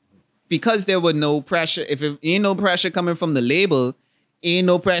 because there were no pressure, if it ain't no pressure coming from the label, ain't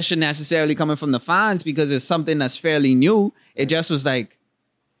no pressure necessarily coming from the fans because it's something that's fairly new. It just was like,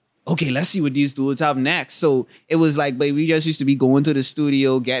 okay, let's see what these dudes have next. So it was like, but we just used to be going to the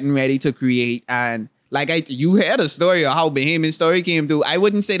studio, getting ready to create, and like you heard a story of how Bahmian story came through. I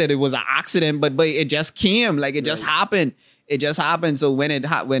wouldn't say that it was an accident, but it just came. Like it just happened. It just happened. So when it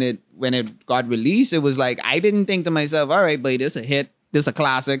got released, it was like I didn't think to myself, all right, but this a hit, this a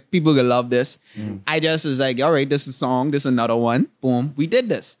classic. People gonna love this. I just was like, all right, this is a song, this is another one. Boom, we did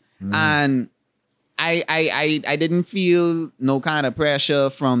this. And I didn't feel no kind of pressure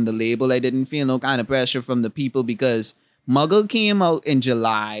from the label. I didn't feel no kind of pressure from the people because Muggle came out in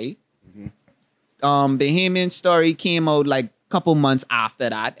July. Bahmian story came out like a couple months after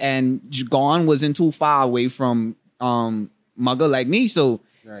that, and Gone wasn't too far away from Muggle like me. So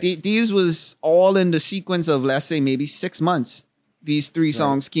these was all in the sequence of, let's say, maybe 6 months. These 3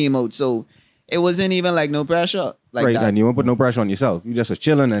 songs came out. So it wasn't even like no pressure. Like that. And you won't put no pressure on yourself. You just was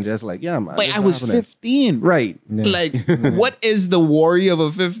chilling and just like, yeah, man. But I was 15. Right. Yeah. Like, what is the worry of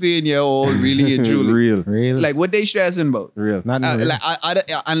a 15-year-old really and truly? Real. Like, what they stressing about? Real. Not real. Like,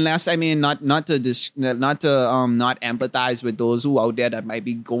 unless, I mean, not to empathize with those who out there that might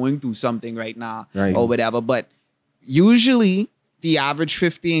be going through something right now or whatever. But usually, the average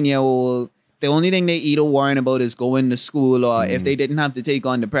 15-year-old, the only thing they either worrying about is going to school, or if they didn't have to take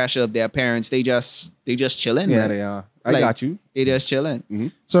on the pressure of their parents, they just chilling. Yeah, man. they are. I got you. They just chilling. Mm-hmm.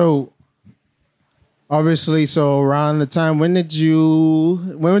 So obviously, around the time when did your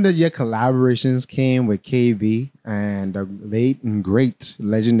collaborations came with KB and the late and great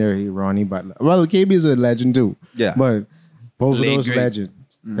legendary Ronnie Butler? Well, KB is a legend too. Yeah. But both of those great. legends,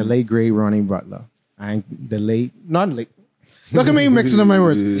 the late great Ronnie Butler and the late, not late. Look at me mixing up my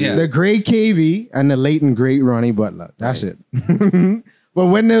words. Yeah. The great KB and the late and great Ronnie Butler. That's it. But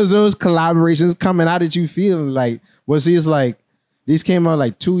when there's those collaborations coming, how did you feel? Like, was these came out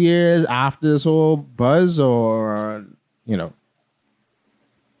like 2 years after this whole buzz, or,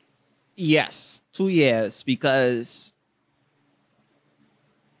 Yes, 2 years, because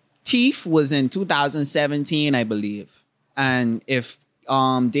Teeth was in 2017, I believe. And if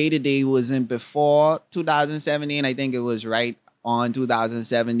Day to Day wasn't before 2017, I think it was right on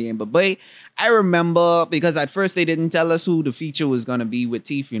 2017. But boy, I remember because at first they didn't tell us who the feature was gonna be with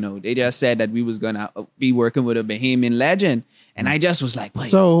Teeth. You know, they just said that we was gonna be working with a Bahamian legend, and I just was like, boy.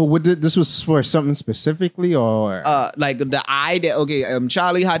 So this was for something specifically, or like the idea? Okay,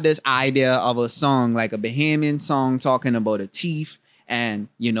 Charlie had this idea of a song, like a Bahamian song talking about a thief, and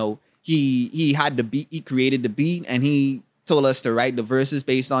you know, he had the beat, he created the beat, and he told us to write the verses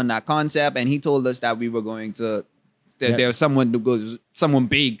based on that concept, and he told us that we were going to. There was someone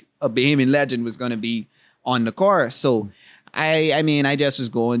big, a Bahamian legend was going to be on the chorus. So, I mean, I just was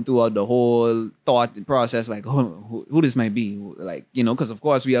going throughout the whole thought process, like, who this might be, like, you know, because of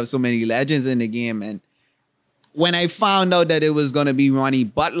course we have so many legends in the game. And when I found out that it was going to be Ronnie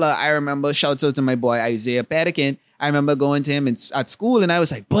Butler, I remember, shouts out to my boy Isaiah Pettikin. I remember going to him at school, and I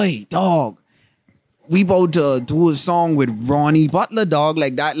was like, boy, dog, we about to do a song with Ronnie Butler, dog,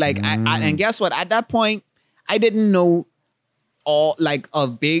 like that. Like, and guess what? At that point, I didn't know a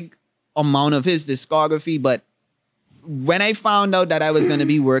big amount of his discography, but when I found out that I was going to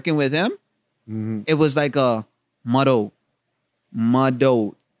be working with him, it was like a muddo.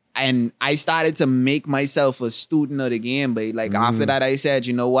 And I started to make myself a student of the game. But like after that, I said,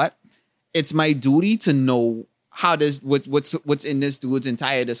 you know what? It's my duty to know how what's in this dude's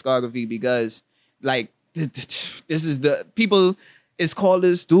entire discography, because like this is the people. Is called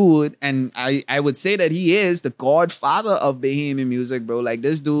this dude, and I would say that he is the godfather of Bahamian music, bro. Like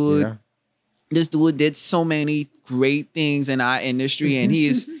this dude did so many great things in our industry, and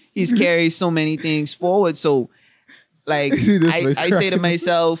he's carried so many things forward. So, like, I say to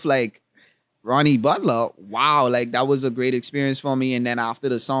myself, like, Ronnie Butler, wow, like that was a great experience for me. And then after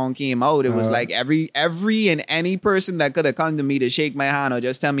the song came out, it was like every and any person that could have come to me to shake my hand or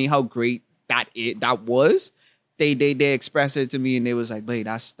just tell me how great that was. They expressed it to me, and they was like, "Wait,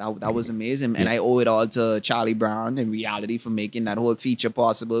 that was amazing," and I owe it all to Charlie Brown and Reality for making that whole feature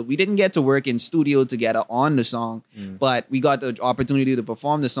possible. We didn't get to work in studio together on the song, but we got the opportunity to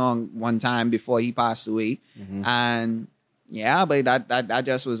perform the song one time before he passed away, and yeah, but that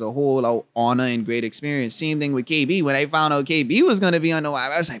just was a whole honor and great experience. Same thing with KB. When I found out KB was gonna be on the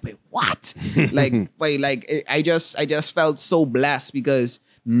wire, I was like, "Wait, what?" I just felt so blessed because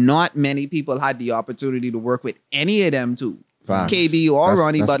not many people had the opportunity to work with any of them too. Facts. KB or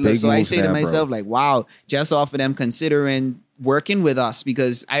Ronnie Butler. So I say to myself, like, wow, just off of them considering working with us,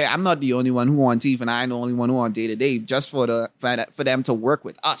 because I'm not the only one who on Teeth, and I'm the only one who on Day to Day. Just for them to work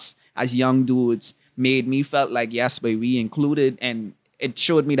with us as young dudes made me felt like, yes, but we included, and it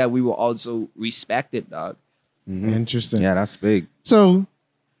showed me that we were also respected, dog. Interesting. Yeah, that's big. So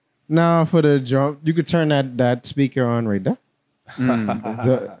now for the drum, you could turn that speaker on right there. Turn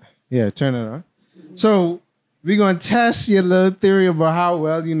it on. So we're gonna test your little theory about how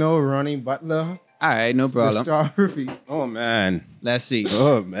well you know Ronnie Butler. All right, no problem. Oh man, let's see.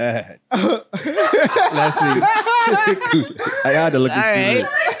 Oh man, let's see. I had to look at you.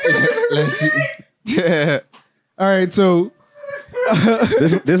 Let's see. All right, so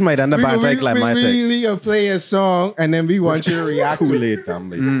this might end up like my take. We gonna play a song, and then we want you to react to it.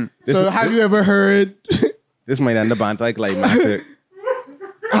 So have you ever heard? This might end up like my pick.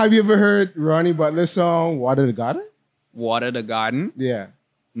 Have you ever heard Ronnie Butler's song "Water the Garden"? Water the Garden? Yeah.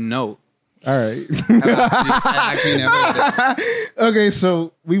 No. All right. I actually never heard it. Okay,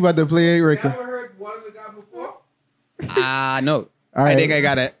 so we about to play it. Rick. You ever heard Water the Garden before? No. All right. I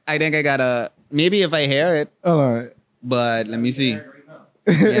think I gotta. Maybe if I hear it. Hold on. But let me see.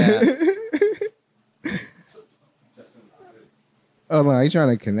 Yeah. Hold on. Are you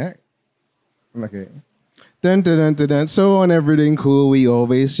trying to connect? Okay. Dun. So on Everything Cool, we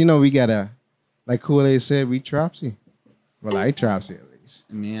always, we gotta, like Kool said, we tropsy. Well, I tropsy at least.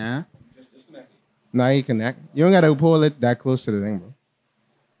 Yeah. Just connect. Now you connect. You don't gotta pull it that close to the thing, bro.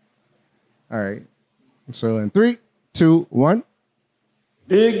 All right. So in 3, 2, 1.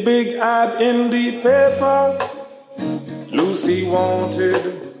 Big ad in the paper. Lucy wanted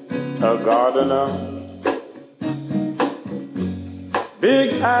a gardener.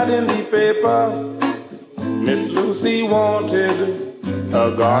 Big ad in the paper. Miss Lucy wanted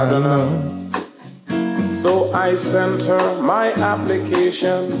a gardener. So I sent her my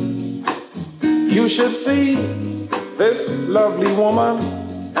application. You should see this lovely woman,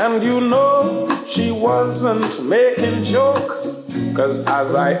 and you know she wasn't making joke. 'Cause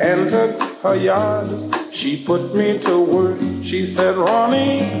as I entered her yard, she put me to work. She said,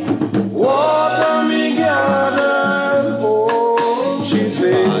 Ronnie, water me garden. Oh, she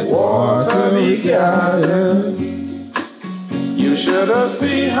said, water me garden. You should have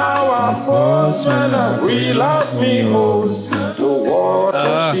seen how I pose when I reel out me hose. The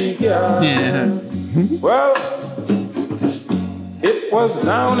water she got. Yeah. Well, it was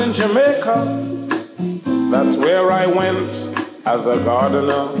down in Jamaica. That's where I went as a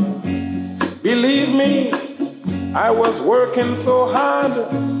gardener. Believe me, I was working so hard.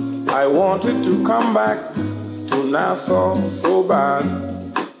 I wanted to come back to Nassau so bad.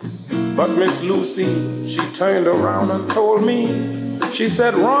 But Miss Lucy, she turned around and told me, she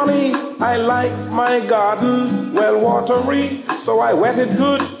said, Ronnie, I like my garden well watery, so I wet it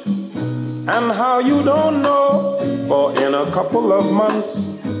good. And how you don't know, for in a couple of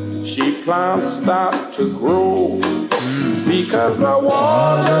months, she plants start to grow. Because the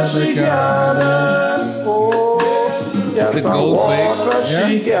water she gathered, oh, yes, the water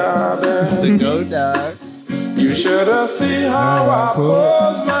she gathered. The goat dog. You should have seen how I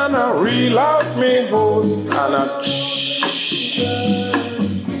pose, man, I reel out me hose, and I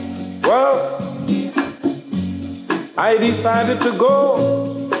well, I decided to go,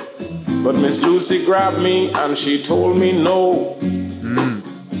 but Miss Lucy grabbed me and she told me no.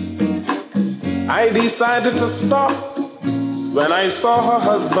 I decided to stop when I saw her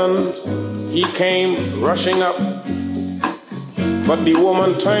husband. He came rushing up, but the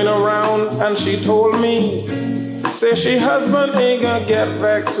woman turned around and she told me, say she husband ain't gonna get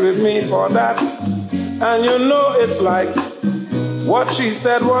vexed with me for that. And you know it's like what she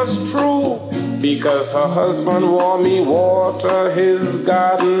said was true, because her husband wore me water his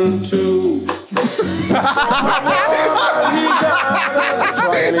garden too.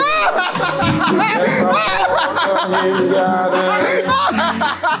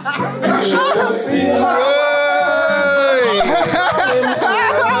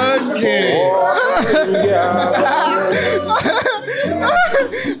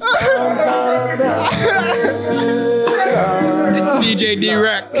 DJ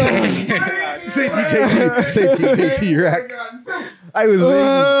D-Rack. Say DJ D-Rack. I was waiting.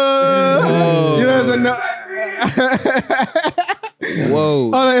 You know, there's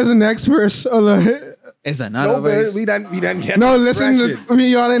Whoa. oh, there's a next verse. It's another No, verse. we done get No, the listen expression. to me.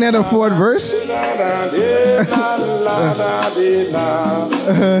 Y'all ain't had a fourth verse.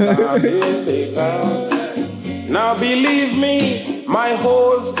 Now believe me, my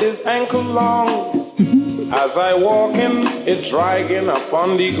hose is ankle long. As I walk in, it dragging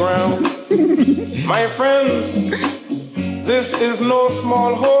upon the ground. My friends, this is no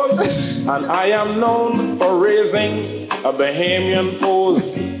small hose, and I am known for raising a Bahmian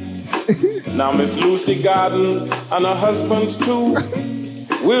pose. Now Miss Lucy Garden and her husbands too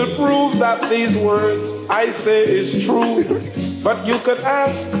will prove that these words I say is true. But you could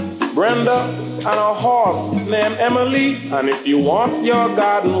ask Brenda and a horse named Emily, and if you want your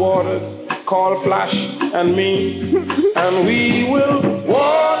garden watered, call Flash and me, and we will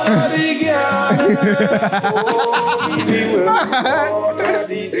water the garden. Oh, we will water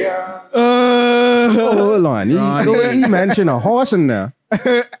the garden. Hold on. He mentioned a horse in there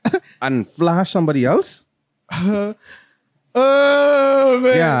and Flash somebody else. Oh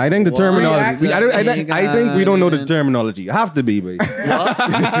man. Yeah, I think the terminology. I think we don't know the terminology. You have to be, babe.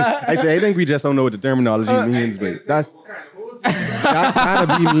 I say I think we just don't know what the terminology means, babe. That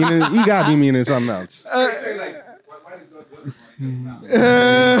gotta be meaning. He gotta be meaning something else.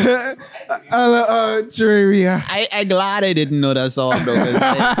 Trae, I glad I didn't know that song though.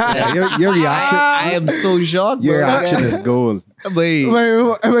 Your reaction. I am so shocked. Your bro. reaction is gold. Wait.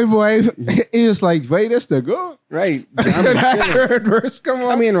 my boy, he was like, wait, that's the goat. Right. That third verse, come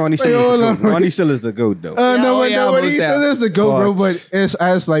on. I mean, Ronnie still is the goat, though. What he said is the goat, bro, but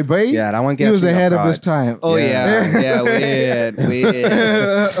it's like, babe, Yeah, that one he was gets me ahead off of his guard. time. Oh Yeah. yeah. Weird.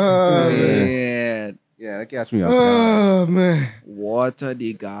 Yeah, that gets me off guard. Oh man, Water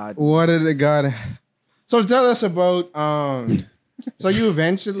the garden. what did it got? So tell us about so you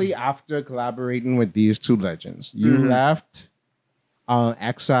eventually, after collaborating with these two legends, you left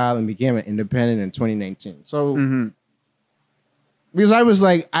Exile and became an independent in 2019. So because I was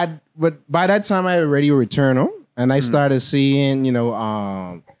like, but by that time I already returned home and I started seeing,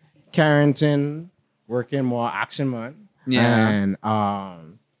 Carrington working more Action Man and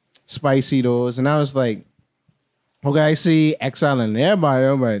Spicy Those, and I was like, okay, I see Exile in their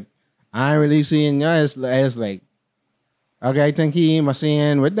bio, but I ain't really seeing you as like, okay, I think he ain't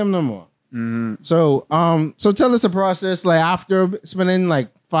seeing with them no more. So tell us the process, like after spending like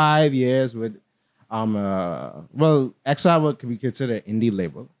 5 years with Exile would be considered indie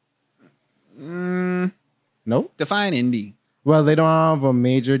label. No? Define indie. Well, they don't have a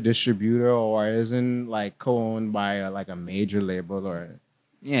major distributor or isn't like co-owned by like a major label or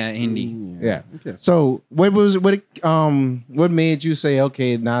Yeah, Hindi. Yeah. Okay. So what made you say,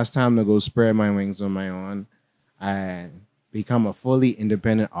 okay, now it's time to go spread my wings on my own and become a fully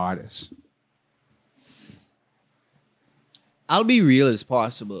independent artist? I'll be real as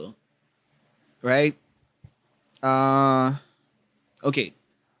possible. Right? Okay.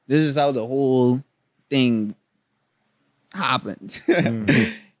 This is how the whole thing happened.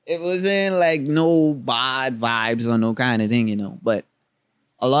 It wasn't like no bad vibes or no kind of thing, you know. But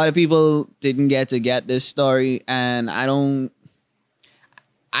a lot of people didn't get this story, and I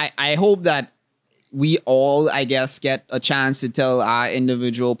hope that we all, I guess, get a chance to tell our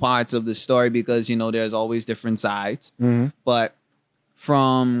individual parts of the story because, you know, there's always different sides. But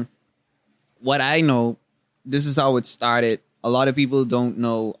from what I know, this is how it started. A lot of people don't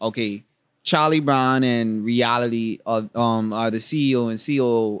know, okay, Charlie Brown and Reality are the CEO and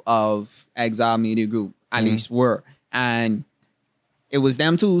COO of Exile Media Group, at least were. And it was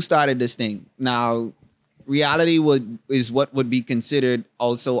them two who started this thing. Now, Reality is what would be considered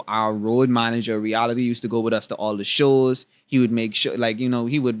also our road manager. Reality used to go with us to all the shows. He would make sure, like, you know,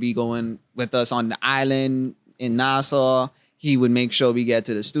 he would be going with us on the island in Nassau. He would make sure we get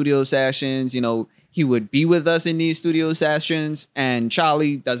to the studio sessions. You know, he would be with us in these studio sessions. And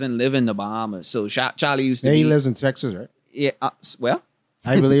Charlie doesn't live in the Bahamas. So Charlie used to he lives in Texas, right? Yeah. Well,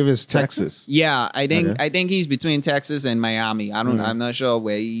 I believe it's Texas. Yeah, I think he's between Texas and Miami. I'm not sure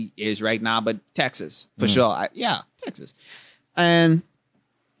where he is right now, but Texas for sure. Texas. And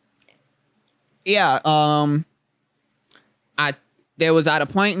yeah, there was at a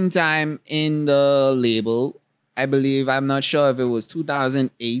point in time in the label, I believe, I'm not sure if it was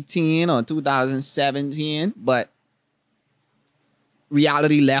 2018 or 2017, but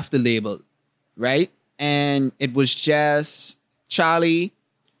Reality left the label, right? And it was just Charlie,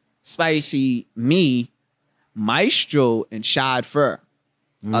 Spicy, me, Maestro, and Shad Fur.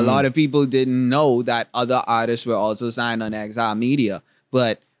 A lot of people didn't know that other artists were also signed on Exile Media,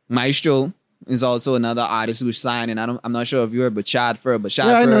 but Maestro is also another artist who's signed, and I'm not sure if you heard, but Shad Fur. But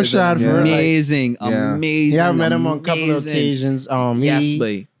Shad Fur is amazing. Yeah, I met him on a couple of occasions. Yes,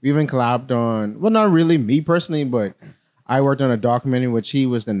 boy. We even collabed on, well, not really me personally, but I worked on a documentary which he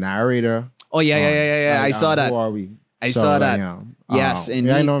was the narrator. Oh, yeah. I saw that. Who Are We? I saw that. Yes,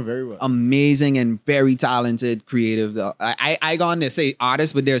 and I know him very well. Amazing and very talented, creative. I gone to say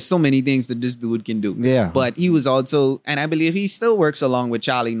artist, but there's so many things that this dude can do. Yeah. But he was also, and I believe he still works along with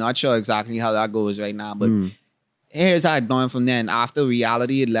Charlie. Not sure exactly how that goes right now, but here's how it gone from then. After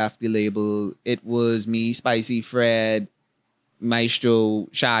Reality had left the label, it was me, Spicy Fred, Maestro,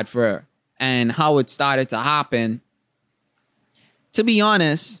 Shad Fur. And how it started to happen, to be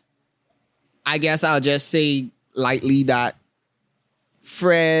honest, I guess I'll just say lightly that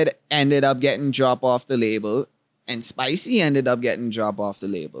Fred ended up getting dropped off the label and Spicy ended up getting dropped off the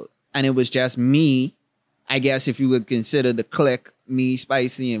label. And it was just me, I guess if you would consider the clique, me,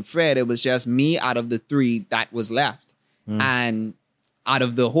 Spicy, and Fred, it was just me out of the three that was left. And out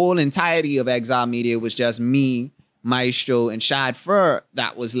of the whole entirety of Exile Media, it was just me, Maestro, and Shad Fur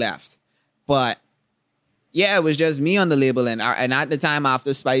that was left. But yeah, it was just me on the label. And at the time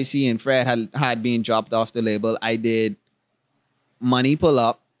after Spicy and Fred had been dropped off the label, I did Money Pull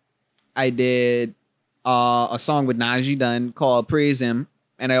Up. I did a song with Najee Dunn called Praise Him.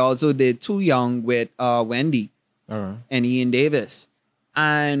 And I also did Too Young with Wendy and Ian Davis.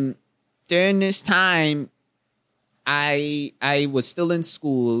 And during this time, I was still in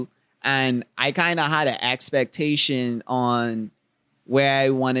school and I kind of had an expectation on where I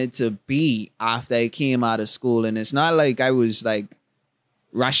wanted to be after I came out of school. And it's not like I was like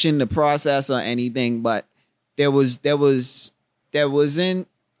rushing the process or anything, but I wasn't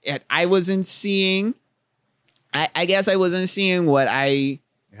seeing what I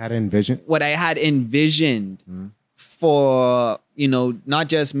had envisioned for, you know, not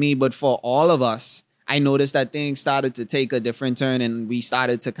just me, but for all of us. I noticed that things started to take a different turn and we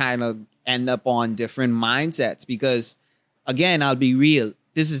started to kind of end up on different mindsets because, again, I'll be real.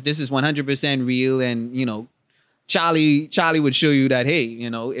 This is 100% real. And, you know, Charlie would show you that, hey, you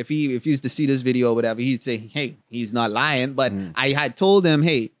know, if he used to see this video or whatever, he'd say, hey, he's not lying. But I had told him,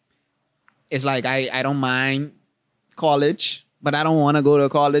 hey, it's like, I don't mind college, but I don't want to go to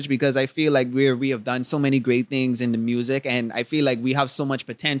college because I feel like we have done so many great things in the music. And I feel like we have so much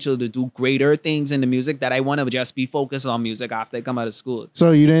potential to do greater things in the music that I want to just be focused on music after I come out of school. So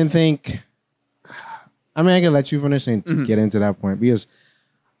you didn't think, I mean, I can let you finish and get into that point because,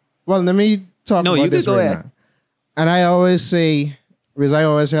 well, let me talk about this right now. And I always say, because I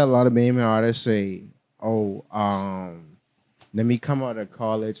always hear a lot of Bahmian artists say, let me come out of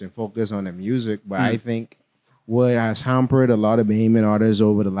college and focus on the music. But I think what has hampered a lot of Bahamian artists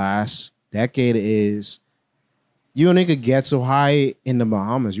over the last decade is you only could get so high in the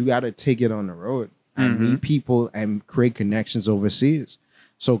Bahamas. You got to take it on the road and meet people and create connections overseas.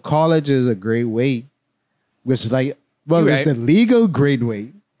 So college is a great way, which is like, well, it's the legal great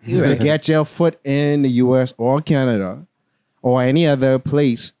way to get your foot in the U.S. or Canada or any other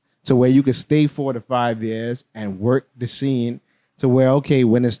place to where you can stay 4 to 5 years and work the scene to where, okay,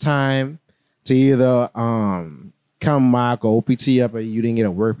 when it's time to either come back or OPT up or you didn't get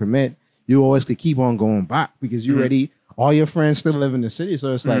a work permit, you always could keep on going back because you already, all your friends still live in the city.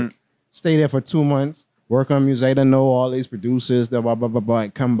 So it's like, stay there for 2 months, work on music. I don't know all these producers, blah, blah, blah, blah, blah,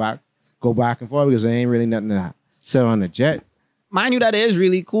 and come back, go back and forth because there ain't really nothing to sell on the jet. Mind you, that is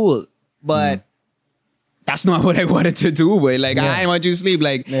really cool, but that's not what I wanted to do. But like, I didn't want you to sleep.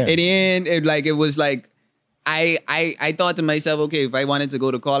 Like in the end, it was like, I thought to myself, okay, if I wanted to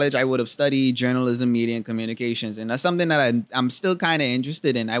go to college, I would have studied journalism, media, and communications, and that's something that I'm still kind of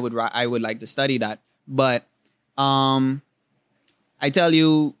interested in. I would like to study that, but I tell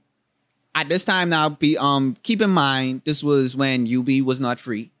you, at this time now, keep in mind this was when UB was not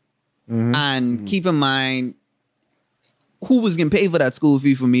free, and keep in mind who was going to pay for that school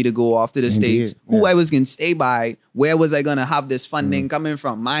fee for me to go off to the States, who I was going to stay by, where was I going to have this funding coming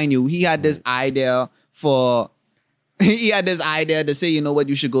from. Mind you, he had this idea to say, you know what,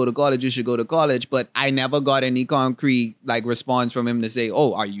 you should go to college, but I never got any concrete like response from him to say,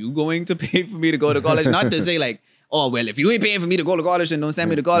 oh, are you going to pay for me to go to college? Not to say like, oh, well, if you ain't paying for me to go to college, then don't send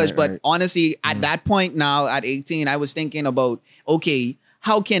me to college. But honestly, at that point now, at 18, I was thinking about, okay,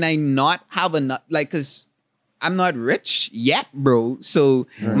 how can I not have enough, like, because I'm not rich yet, bro. So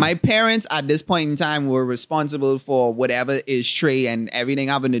my parents at this point in time were responsible for whatever is Trae and everything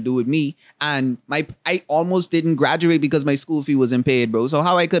having to do with me. And I almost didn't graduate because my school fee wasn't paid, bro. So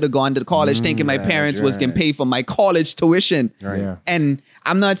how I could have gone to college thinking my parents was going to pay for my college tuition. And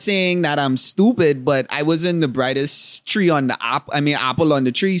I'm not saying that I'm stupid, but I wasn't the brightest tree on the apple on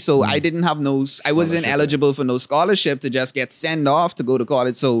the tree. So I didn't have I wasn't eligible for no scholarship to just get sent off to go to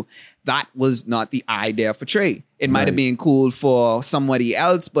college. So that was not the idea for Trae. It might have been cool for somebody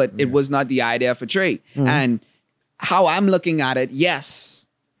else, but it was not the idea for Trae. And how I'm looking at it, yes,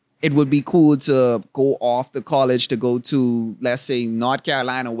 it would be cool to go off to college to go to, let's say, North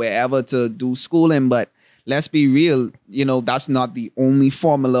Carolina, wherever to do schooling. But let's be real, you know, that's not the only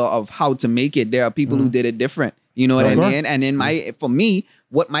formula of how to make it. There are people who did it different. You know what I mean? And for me,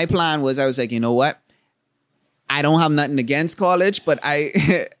 what my plan was, I was like, you know what? I don't have nothing against college, but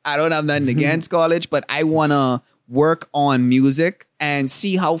I don't have nothing against college, but I want to work on music and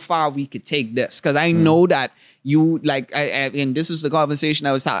see how far we could take this. Because I know that you, like, and this was the conversation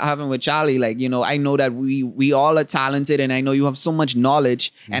I was having with Charlie, like, you know, I know that we all are talented and I know you have so much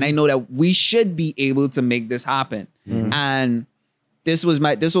knowledge and I know that we should be able to make this happen. And this was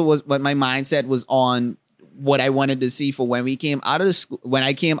what my mindset was on, what I wanted to see for when we came out of school, when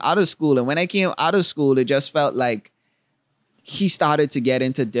I came out of school. And when I came out of school, it just felt like he started to get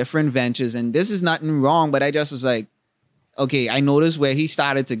into different ventures. And this is nothing wrong, but I just was like, okay, I noticed where he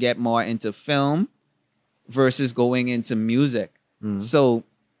started to get more into film versus going into music. So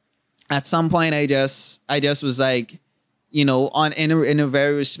at some point, I just was like, you know, in a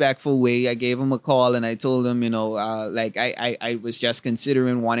very respectful way, I gave him a call and I told him, you know, like I was just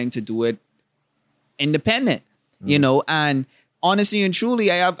considering wanting to do it independent, you know, and honestly and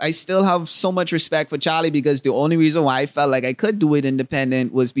truly, I still have so much respect for Charlie because the only reason why I felt like I could do it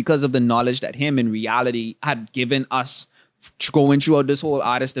independent was because of the knowledge that him in reality had given us going throughout this whole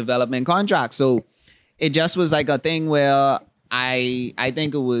artist development contract. So it just was like a thing where I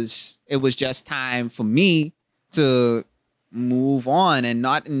think it was just time for me to move on, and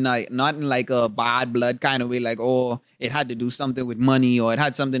not in like a bad blood kind of way, like, oh, it had to do something with money or it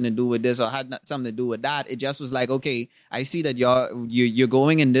had something to do with this or had something to do with that. It just was like, okay, I see that you're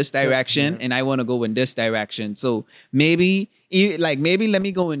going in this direction and I want to go in this direction. So maybe let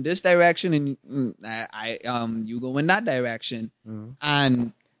me go in this direction and you go in that direction.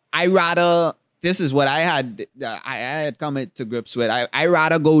 And this is what I had come to grips with. I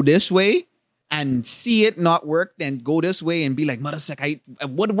rather go this way and see it not work than go this way and be like, motherfucker,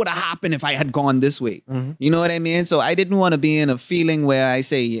 what would have happened if I had gone this way? You know what I mean? So I didn't want to be in a feeling where I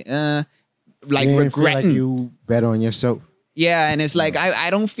say, like regretting. Like you bet on yourself. Yeah, and it's like, I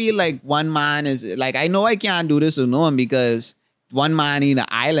don't feel like one man is, like, I know I can't do this alone because one man in the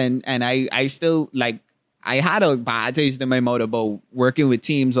island, and I still, like, I had a bad taste in my mouth about working with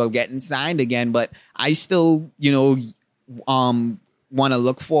teams or getting signed again, but I still, you know, want to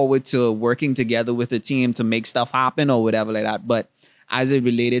look forward to working together with a team to make stuff happen or whatever like that. But as it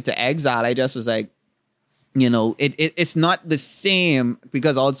related to Exile, I just was like, it's not the same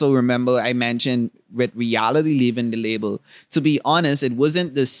because also remember I mentioned with reality leaving the label. To be honest, it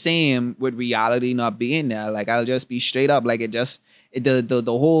wasn't the same with reality not being there. Like I'll just be straight up. Like the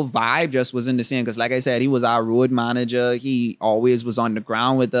whole vibe just wasn't the same. Because like I said, he was our road manager. He always was on the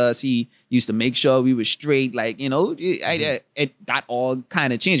ground with us. He used to make sure we were straight. Like, that all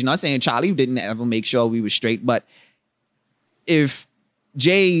kind of changed. Not saying Charlie didn't ever make sure we were straight, but if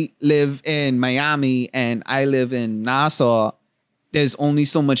Jay live in Miami and I live in Nassau, there's only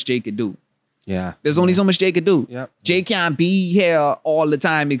so much Jay could do. Yeah. There's only so much Jay could do. Yep. Jay can't be here all the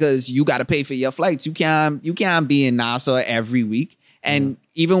time because you got to pay for your flights. You can't be in Nassau every week. And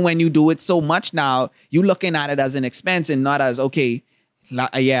even when you do it so much now, you're looking at it as an expense and not as, okay,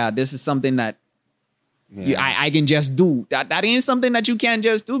 this is something that I can just do. That ain't something that you can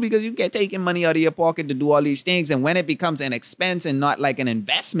just do because you get taking money out of your pocket to do all these things. And when it becomes an expense and not like an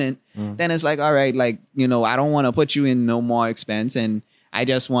investment, then it's like, all right, like, I don't want to put you in no more expense. And I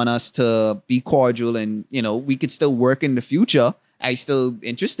just want us to be cordial and, we could still work in the future. I still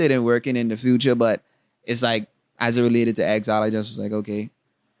interested in working in the future, but it's like, as it related to exile, I just was like, okay.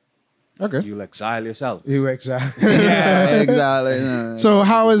 You'll exile yourself. You exile. Yeah, exile. So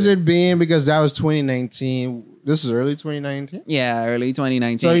how has it been? Because that was 2019. This is early 2019? Yeah, early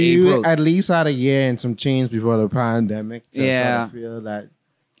 2019. So you April. at least had a year and some change before the pandemic to Yeah. sort of feel that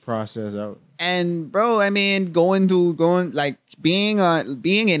process out. And bro, I mean, being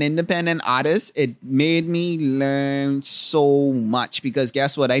an independent artist, it made me learn so much because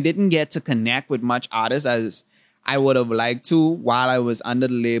guess what? I didn't get to connect with much artists as I would have liked to while I was under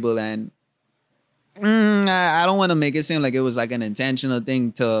the label. And I don't want to make it seem like it was like an intentional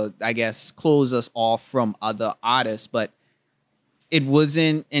thing to, I guess, close us off from other artists, but it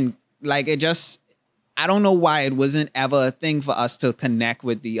wasn't I don't know why it wasn't ever a thing for us to connect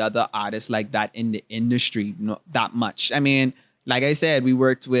with the other artists like that in the industry that much. I mean, like I said, I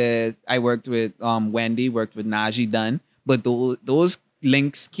worked with Wendy, worked with Najee Dunn, but those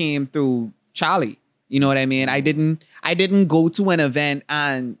links came through Charlie. You know what I mean? I didn't go to an event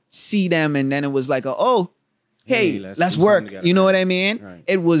and see them and then it was like, hey, let's work. Together, you know what I mean? Right.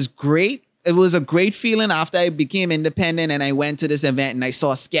 It was great. It was a great feeling after I became independent and I went to this event and I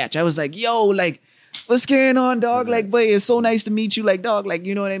saw Sketch. I was like, yo, like, what's going on, dog? Like, boy, it's so nice to meet you. Like, dog, like,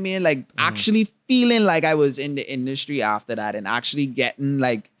 you know what I mean? Like, actually feeling like I was in the industry after that and actually getting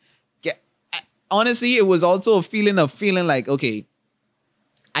honestly, it was also a feeling like, okay,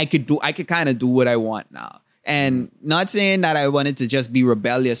 I could kind of do what I want now. And not saying that I wanted to just be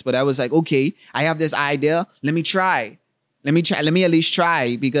rebellious, but I was like, okay, I have this idea. Let me try. Let me at least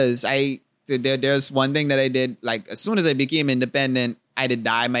try because there's one thing that I did. Like, as soon as I became independent, I did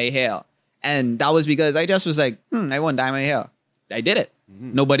dye my hair. And that was because I just was like, I want to dye my hair. I did it.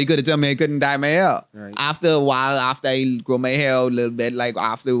 Nobody could have told me I couldn't dye my hair. Right. After a while, after I grow my hair a little bit, like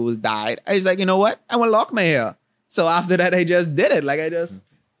after it was dyed, I was like, you know what? I want to lock my hair. So after that, I just did it. Like I just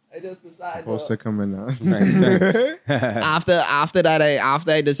decided. Poster coming out. after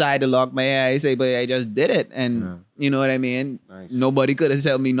I decided to lock my hair, I say, but I just did it. And you know what I mean? Nice. Nobody could have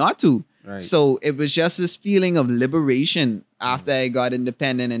told me not to. Right. So it was just this feeling of liberation after I got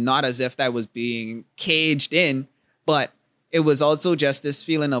independent and not as if I was being caged in, but it was also just this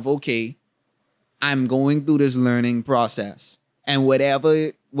feeling of, okay, I'm going through this learning process and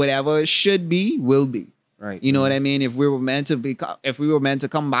whatever should be, will be. Right. You know what I mean? If we were meant to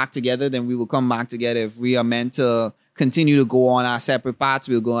come back together, then we will come back together. If we are meant to continue to go on our separate paths,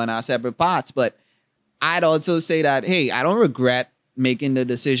 we'll go on our separate paths. But I'd also say that, hey, I don't regret making the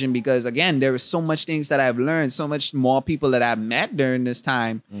decision because, again, there are so much things that I've learned, so much more people that I've met during this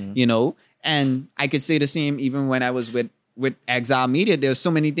time, and I could say the same even when I was with Exile Media. There's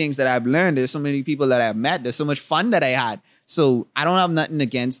so many things that I've learned. There's so many people that I've met. There's so much fun that I had. So I don't have nothing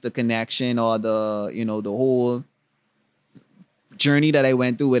against the connection or the whole journey that I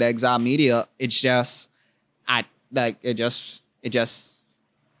went through with Exile Media. It's just, it just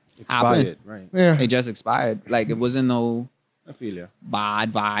Expired, happened. right. Yeah. It just expired. Like it wasn't no I feel you.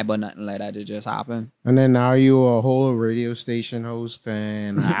 bad vibe or nothing like that. It just happened. And then now you a whole radio station host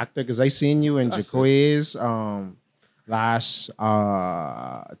and actor because I seen you in Jaquays last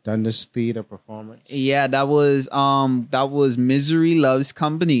Dundas Theater performance. Yeah, that was Misery Loves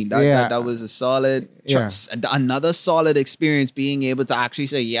Company. That was a solid, another solid experience being able to actually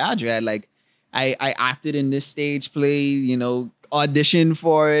say, yeah, Dread, like I acted in this stage play, auditioned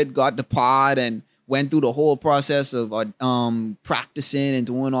for it, got the part, and went through the whole process of practicing and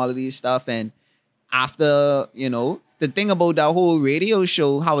doing all of these stuff. And after, the thing about that whole radio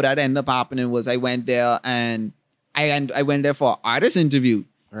show, how that ended up happening was I went there and I went there for an artist interview.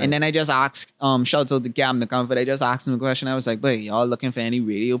 Right. And then I just asked, shouts out to Cam the Comfort. I just asked him a question. I was like, "Boy, y'all looking for any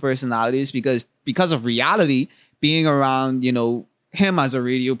radio personalities?" Because of reality, being around, him as a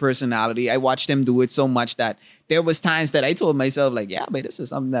radio personality, I watched him do it so much that there was times that I told myself, like, yeah, but this is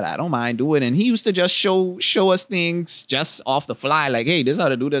something that I don't mind doing. And he used to just show us things just off the fly, like, hey, this is how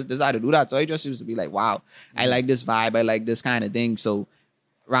to do this is how to do that. So I just used to be like, wow, I like this vibe. I like this kind of thing. So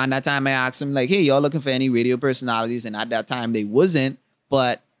around that time, I asked him, like, hey, y'all looking for any radio personalities? And at that time, they wasn't.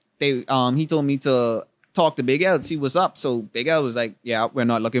 But he told me to talk to Big L to see what's up. So Big L was like, yeah, we're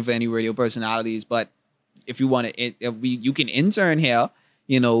not looking for any radio personalities, but if you want to, you can intern here,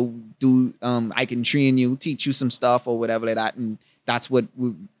 I can train you, teach you some stuff or whatever like that. And that's what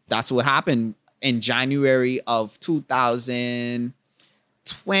happened in January of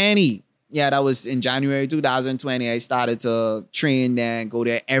 2020. Yeah, that was in January 2020. I started to train there and go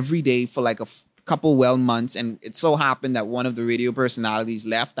there every day for like a couple months. And it so happened that one of the radio personalities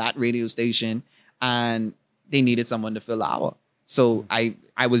left that radio station and they needed someone to fill the hour. So I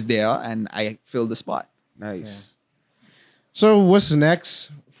was there and I filled the spot. Nice. Yeah. So what's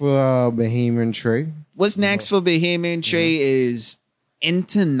next for Bahmian Trae? What's next for Bahmian Trae is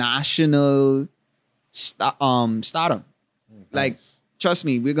international stardom. Like, trust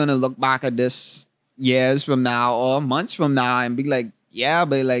me, we're gonna look back at this years from now or months from now and be like, yeah,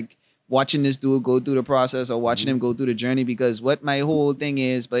 but like watching this dude go through the process or watching him go through the journey, because what my whole thing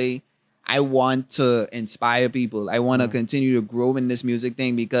is, but I want to inspire people. I want to continue to grow in this music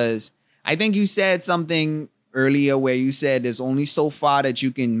thing, because I think you said something earlier where you said there's only so far that you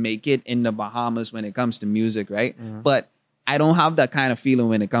can make it in the Bahamas when it comes to music, right? But I don't have that kind of feeling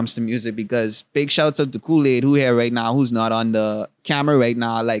when it comes to music, because big shouts out to Kool, who here right now, who's not on the camera right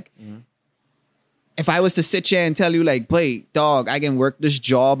now. Like, if I was to sit here and tell you, like, boy, dog, I can work this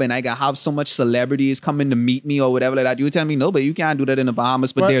job and I can have so much celebrities coming to meet me or whatever like that, you would tell me, no, but you can't do that in the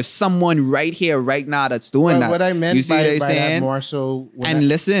Bahamas. But there's someone right here, right now that's doing that. What I meant you see by, what I'm by saying? that more so...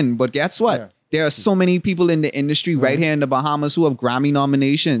 Listen, but guess what? Yeah. There are so many people in the industry right here in the Bahamas who have Grammy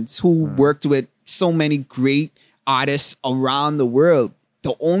nominations, who worked with so many great artists around the world.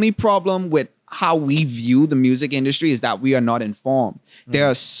 The only problem with how we view the music industry is that we are not informed. There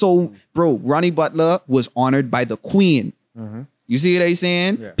are Ronnie Butler was honored by the Queen. You see what I'm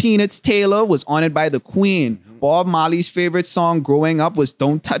saying? Yeah. Peanuts Taylor was honored by the Queen. Bob Marley's favorite song growing up was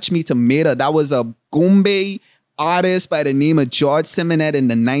Don't Touch Me Tomato. That was a Gombe artist by the name of George Simonet in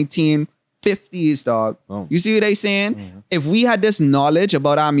the 1950s, dog. Oh. You see what I'm saying? If we had this knowledge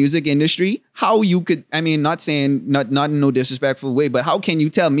about our music industry, how you could, I mean, not saying, not in no disrespectful way, but how can you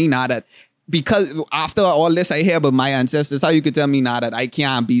tell me now that, because after all this I hear about my ancestors, how you could tell me now that I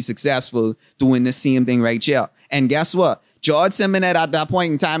can't be successful doing the same thing right here? And guess what? George Simonet at that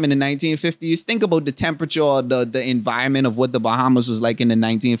point in time in the 1950s, think about the temperature or the environment of what the Bahamas was like in the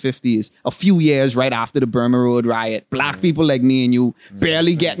 1950s. A few years right after the Burma Road riot. Black people like me and you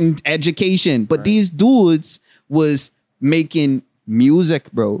barely getting education. But these dudes was making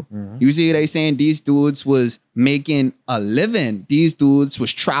music, bro. You see what I'm saying? These dudes was making a living. These dudes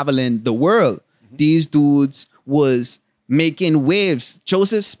was traveling the world. These dudes was making waves.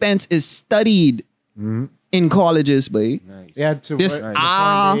 Joseph Spence is studied in colleges, boy. Nice. Yeah,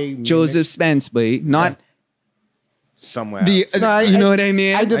 Joseph Spence, boy. Not somewhere. You know what I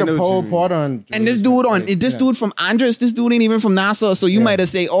mean? I did a whole part on. And this dude from Andres, this dude ain't even from NASA. So you might have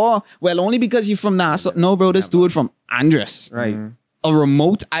say, oh, well, only because you're from NASA. No, bro, this dude from Andres. Right. A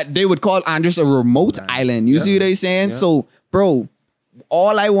remote, they would call Andres a remote island. You see what I'm saying? Yeah. So, bro,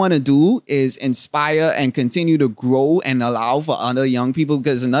 all I want to do is inspire and continue to grow and allow for other young people.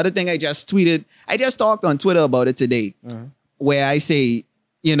 Because another thing I just talked on Twitter about it today, where I say,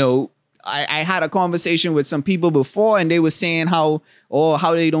 you know, I had a conversation with some people before and they were saying how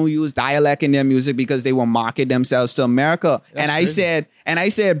they don't use dialect in their music because they will market themselves to America. That's crazy. I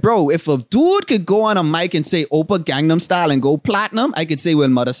said, bro, if a dude could go on a mic and say Opa Gangnam Style and go platinum, I could say Will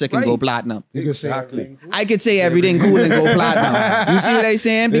Mother Sick and go platinum. Exactly. I could say everything cool and go platinum. You see what I'm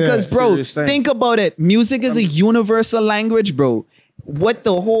saying? Because, bro, think about it. Music is a universal language, bro. What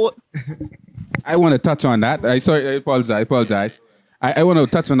the whole... I want to touch on that. I apologize. I want to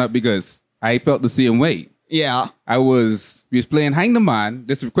touch on that because I felt the same way. Yeah. We was playing Hang the Man.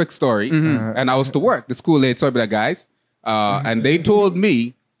 This is a quick story. And I was to work. The school late, sorry about that, guys. And they told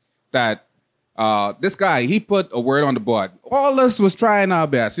me that this guy, he put a word on the board. All us was trying our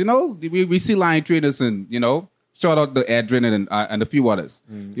best. You know, we see line trainers and, you know, shout out to Adrian and a few others.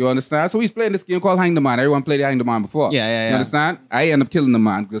 You understand? So he's playing this game called Hang the Man. Everyone played Hang the Man before. Yeah. You understand? I ended up killing the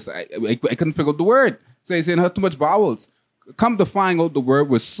man because I couldn't figure out the word. So he's saying too much vowels. come to find out the word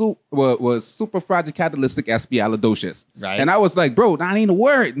was superfragicalistic Right. And I was like, bro, that ain't a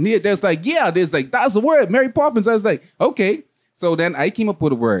word. And there's like, that's a word. Mary Poppins. I was like, okay. So then I came up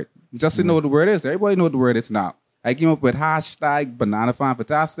with a word. Just to know what the word is. Everybody know what the word is now. I came up with hashtag banana fan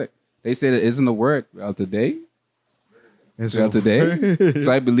fantastic. They said it isn't a word. Well, today. So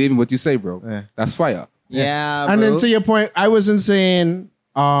I believe in what you say, bro. Yeah. That's fire. Yeah, And bro. then to your point, I wasn't saying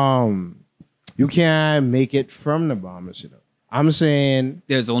you can't make it from the Bahamas, you know. I'm saying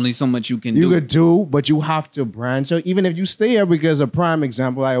There's only so much you can you do. could do, but you have to branch out. Even if you stay here, because a prime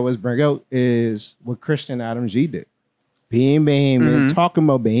example I always bring out is what Christian Adam G did. Being Bahamian, talking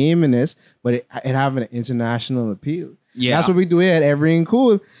about Bahamianness, but it having an international appeal. Yeah. That's what we do here at Erryting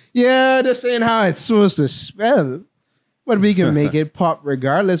Kool. Yeah, they're saying how it's supposed to spell, but we can make it pop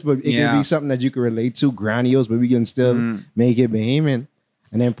regardless, but it can be something that you can relate to, grandiose, but we can still make it Bahamian.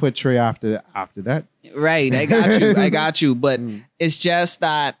 And then put Trae after that. Right, I got you. But it's just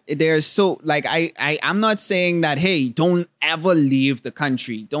that there's so like I'm not saying that, hey, don't ever leave the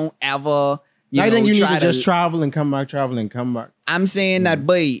country. Don't ever I think you need try to just travel and come back, I'm saying that,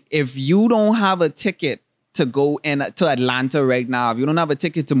 boy, if you don't have a ticket to go to Atlanta right now, if you don't have a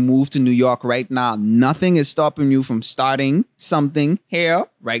ticket to move to New York right now, nothing is stopping you from starting something here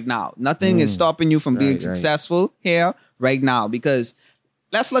right now. Nothing is stopping you from being successful here right now. Because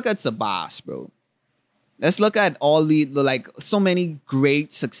let's look at Sabas, bro. Let's look at all the like so many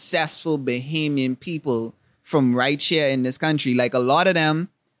great, successful Bahamian people from right here in this country. Like a lot of them,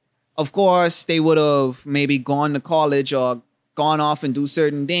 of course, they would have maybe gone to college or gone off and do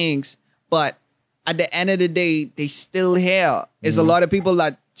certain things. But at the end of the day, they still here. It's a lot of people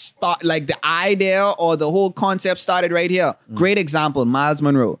that start like the idea or the whole concept started right here. Great example, Miles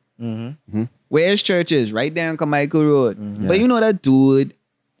Monroe. Where his church is, right there on Carmichael Road. But you know that dude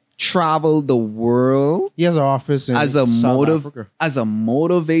traveled the world. He has an office in as a South Africa. as a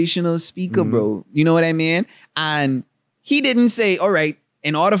motivational speaker, bro. You know what I mean? And he didn't say, all right,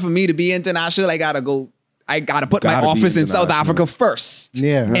 in order for me to be international, I gotta put my office in South Africa first.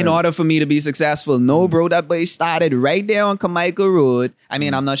 Yeah. In order for me to be successful. No, bro, that place started right there on Carmichael Road. I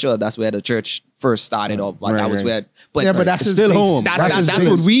mean, I'm not sure if that's where the church first started off. But that was where. But Yeah, but that's his still base. home. That's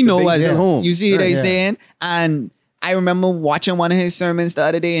what we know base as is home. you see what I'm Yeah. saying? And I remember watching one of his sermons the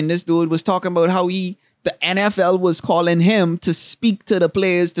other day, and this dude was talking about how the NFL was calling him to speak to the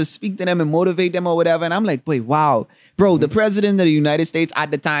players, to speak to them and motivate them or whatever. And I'm like, boy, wow. Bro, the president of the United States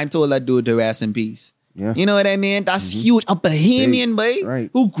at the time told that dude to rest in peace. Yeah. You know what I mean? That's huge. A Bahamian boy Right.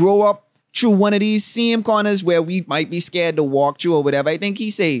 who grew up through one of these same corners where we might be scared to walk through or whatever. I think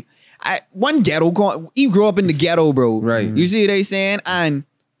he say, one ghetto, he grew up in the ghetto, bro. Right. You see what I'm saying? And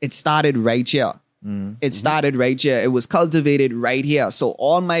it started right here. It started right here. It was cultivated right here. So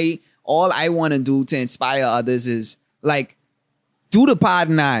all I want to do to inspire others is like, do the pod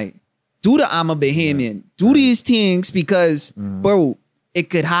night. Do the I'm a Bahamian. Do these things because, bro, it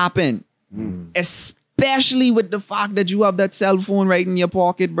could happen. Especially with the fact that you have that cell phone right in your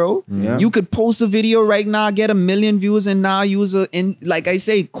pocket, bro. Yeah. You could post a video right now, get 1 million views, and now use like I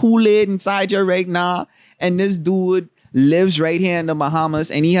say, Kool-Aid inside you right now. And this dude lives right here in the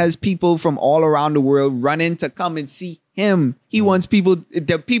Bahamas, and he has people from all around the world running to come and see him. He wants people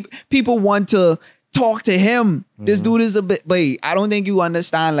want to talk to him. This dude is a bit, but I don't think you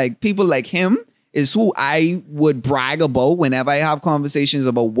understand. Like people like him is who I would brag about whenever I have conversations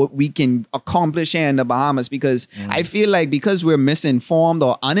about what we can accomplish here in the Bahamas, because I feel like because we're misinformed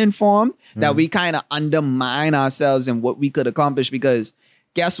or uninformed, that we kind of undermine ourselves and what we could accomplish. Because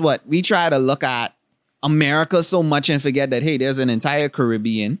guess what? We try to look at America so much and forget that, hey, there's an entire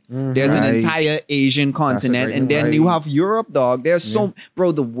Caribbean, there's an entire Asian continent, and then you have Europe, dog. There's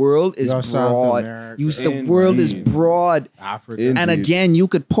bro, the world is broad. The world is broad. Africa. And again, you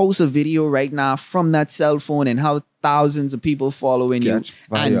could post a video right now from that cell phone and have thousands of people following Catch you.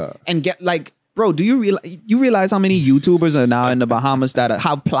 fire. And get like, bro, do you realize how many YouTubers are now in the Bahamas that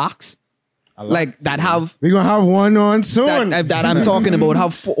have plaques? Like that have We're going to have one on soon. that I'm talking about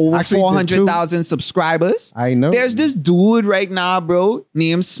have over Actually, 400,000 subscribers. I know. There's this dude right now, bro,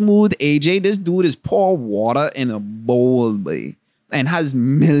 named Smooth AJ. This dude is pour water in a bowl, boy, and has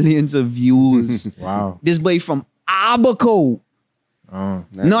millions of views. Wow. This boy from Abaco. Oh.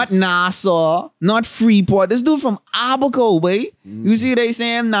 Not NASA, not Freeport. This dude from Abaco, boy. You see what they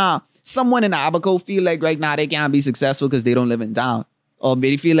saying? Nah, someone in Abaco feel like right now they can't be successful because they don't live in town. Or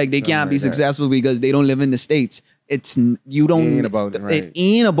they feel like they can't be successful because they don't live in the States. It ain't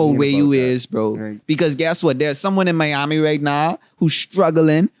about where you is, bro. Right. Because guess what? There's someone in Miami right now who's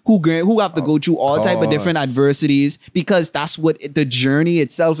struggling, who have to go through all type of different adversities, because that's what the journey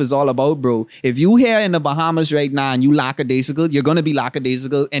itself is all about, bro. If you here in the Bahamas right now and you lackadaisical, you're gonna be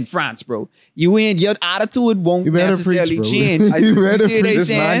lackadaisical in France, bro. Your attitude won't necessarily change. This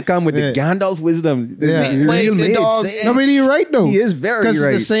man come with the Gandalf wisdom. No, but you're right though. He is very right. Because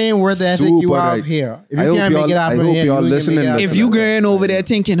it's the same word ethic you have here. If you can't make it happen here, if you going over there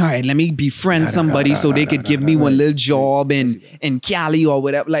thinking, all right, let me befriend somebody so they could give me one little job in Cali or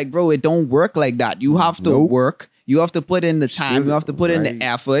whatever, like, bro, it don't work like that. You have to work. You have to put in the time. You have to put in the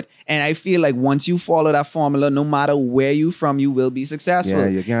effort. And I feel like once you follow that formula, no matter where you from, you will be successful. Yeah,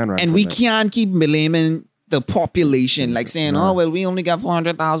 you can. And we can't keep blaming the population, like saying, oh, well, we only got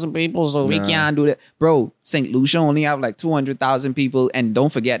 400,000 people, so we can't do that. Bro, St. Lucia only have like 200,000 people. And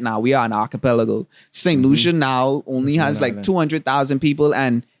don't forget now, we are an archipelago. St. Lucia now only has like 200,000 people.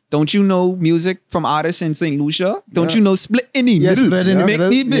 And don't you know music from artists in St. Lucia? Don't you know Split in the Middle? Split in the Make Middle.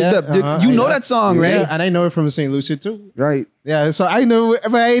 me you know that song, right? Yeah, and I know it from St. Lucia too. Right. Yeah, so I know,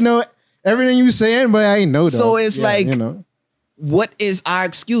 but I know everything you saying, but I know. So it's like, you know, what is our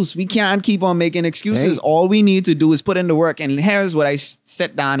excuse? We can't keep on making excuses. Hey. All we need to do is put in the work. And here's what I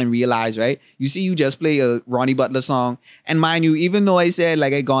sat down and realized, right? You see, you just play a Ronnie Butler song. And mind you, even though I said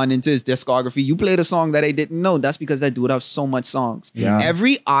like I gone into his discography, you played a song that I didn't know. That's because that dude has so much songs. Yeah.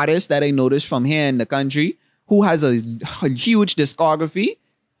 Every artist that I noticed from here in the country who has a huge discography,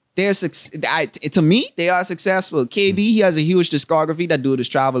 to me, they are successful. KB, he has a huge discography. That dude has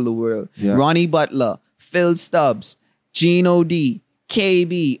traveled the world. Yeah. Ronnie Butler, Phil Stubbs, Gino D,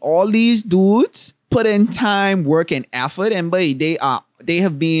 KB, all these dudes put in time, work, and effort, and boy, they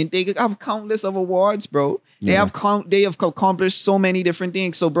have countless of awards, bro. They have accomplished so many different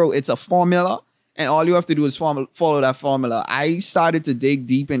things. So, bro, it's a formula, and all you have to do is follow that formula. I started to dig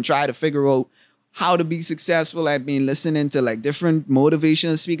deep and try to figure out how to be successful. I've been listening to like different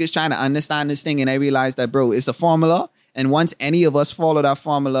motivational speakers, trying to understand this thing, and I realized that, bro, it's a formula, and once any of us follow that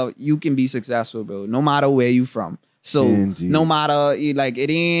formula, you can be successful, bro, no matter where you from. So no matter, like,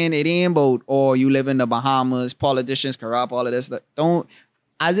 it ain't about, or you live in the Bahamas, politicians corrupt, all of this. Don't,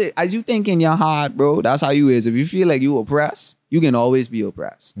 as you think in your heart, bro, that's how you is. If you feel like you oppressed, you can always be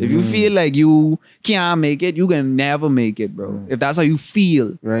oppressed. If you feel like you can't make it, you can never make it, bro. If that's how you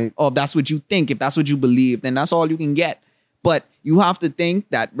feel, right, or if that's what you think, if that's what you believe, then that's all you can get. But you have to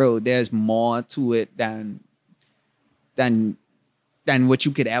think that, bro, there's more to it than what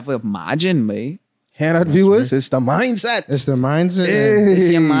you could ever imagine, man. Hear that, viewers? It's the mindset. It's the mindset.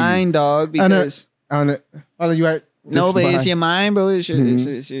 It's your mind, dog. Because you are. No, but it's your mind, bro. It's your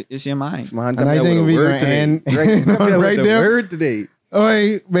mind. It's mind. And I think we're going to end right there. Word today. All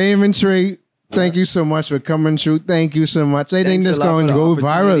right, Bahmian Trae, thank you so much for coming through. Thank you so much. I think this is going to go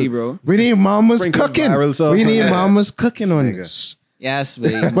viral, bro. We need mama's cooking. We need mama's cooking on this. Yes,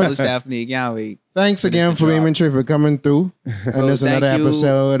 wait. Most definitely. Yeah, wait. Thanks again for Bahmian Trae for coming through. And there's another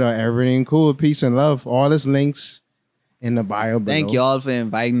episode of Erryting Kool. Peace and love. All this links in the bio below. Thank y'all for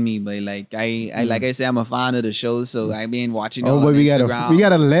inviting me. But like I said, I'm a fan of the show, so I've been watching y'all on Instagram. We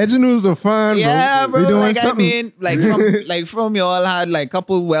got a legend who's a fan, bro. Yeah, bro. We doing like, something. I mean, from y'all had like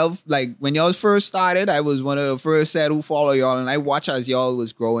couple when y'all first started, I was one of the first set who follow y'all, and I watched as y'all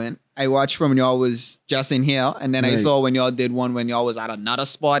was growing. I watched from when y'all was just in here, and then I saw when y'all did one when y'all was at another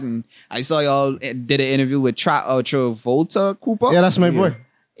spot, and I saw y'all did an interview with Travolta Cooper. Yeah, that's my boy.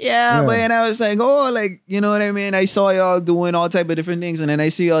 Yeah, but and I was like, oh, like, you know what I mean? I saw y'all doing all type of different things, and then I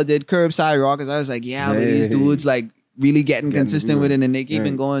see y'all did Curbside Rockers. I was like, but these dudes like really getting consistent with it, and they keep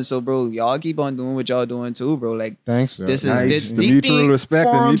going. So, bro, y'all keep on doing what y'all doing too, bro. Like, thanks. Bro. This is the mutual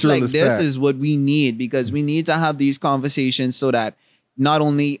respect and mutual respect. This is what we need, because we need to have these conversations so that not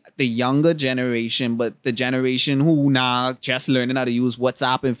only the younger generation, but the generation who now just learning how to use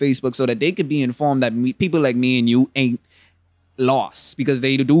WhatsApp and Facebook, so that they could be informed that people like me and you ain't lost, because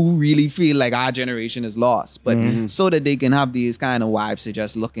they do really feel like our generation is lost, but so that they can have these kind of vibes to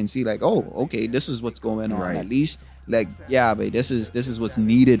just look and see like, oh, okay, this is what's going on. At least like, yeah, but this is what's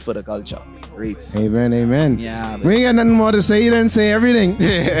needed for the culture. Great. Amen. Yeah, we ain't got nothing more to say than say everything.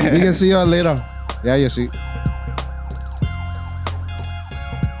 We can see y'all later. Yeah, you see.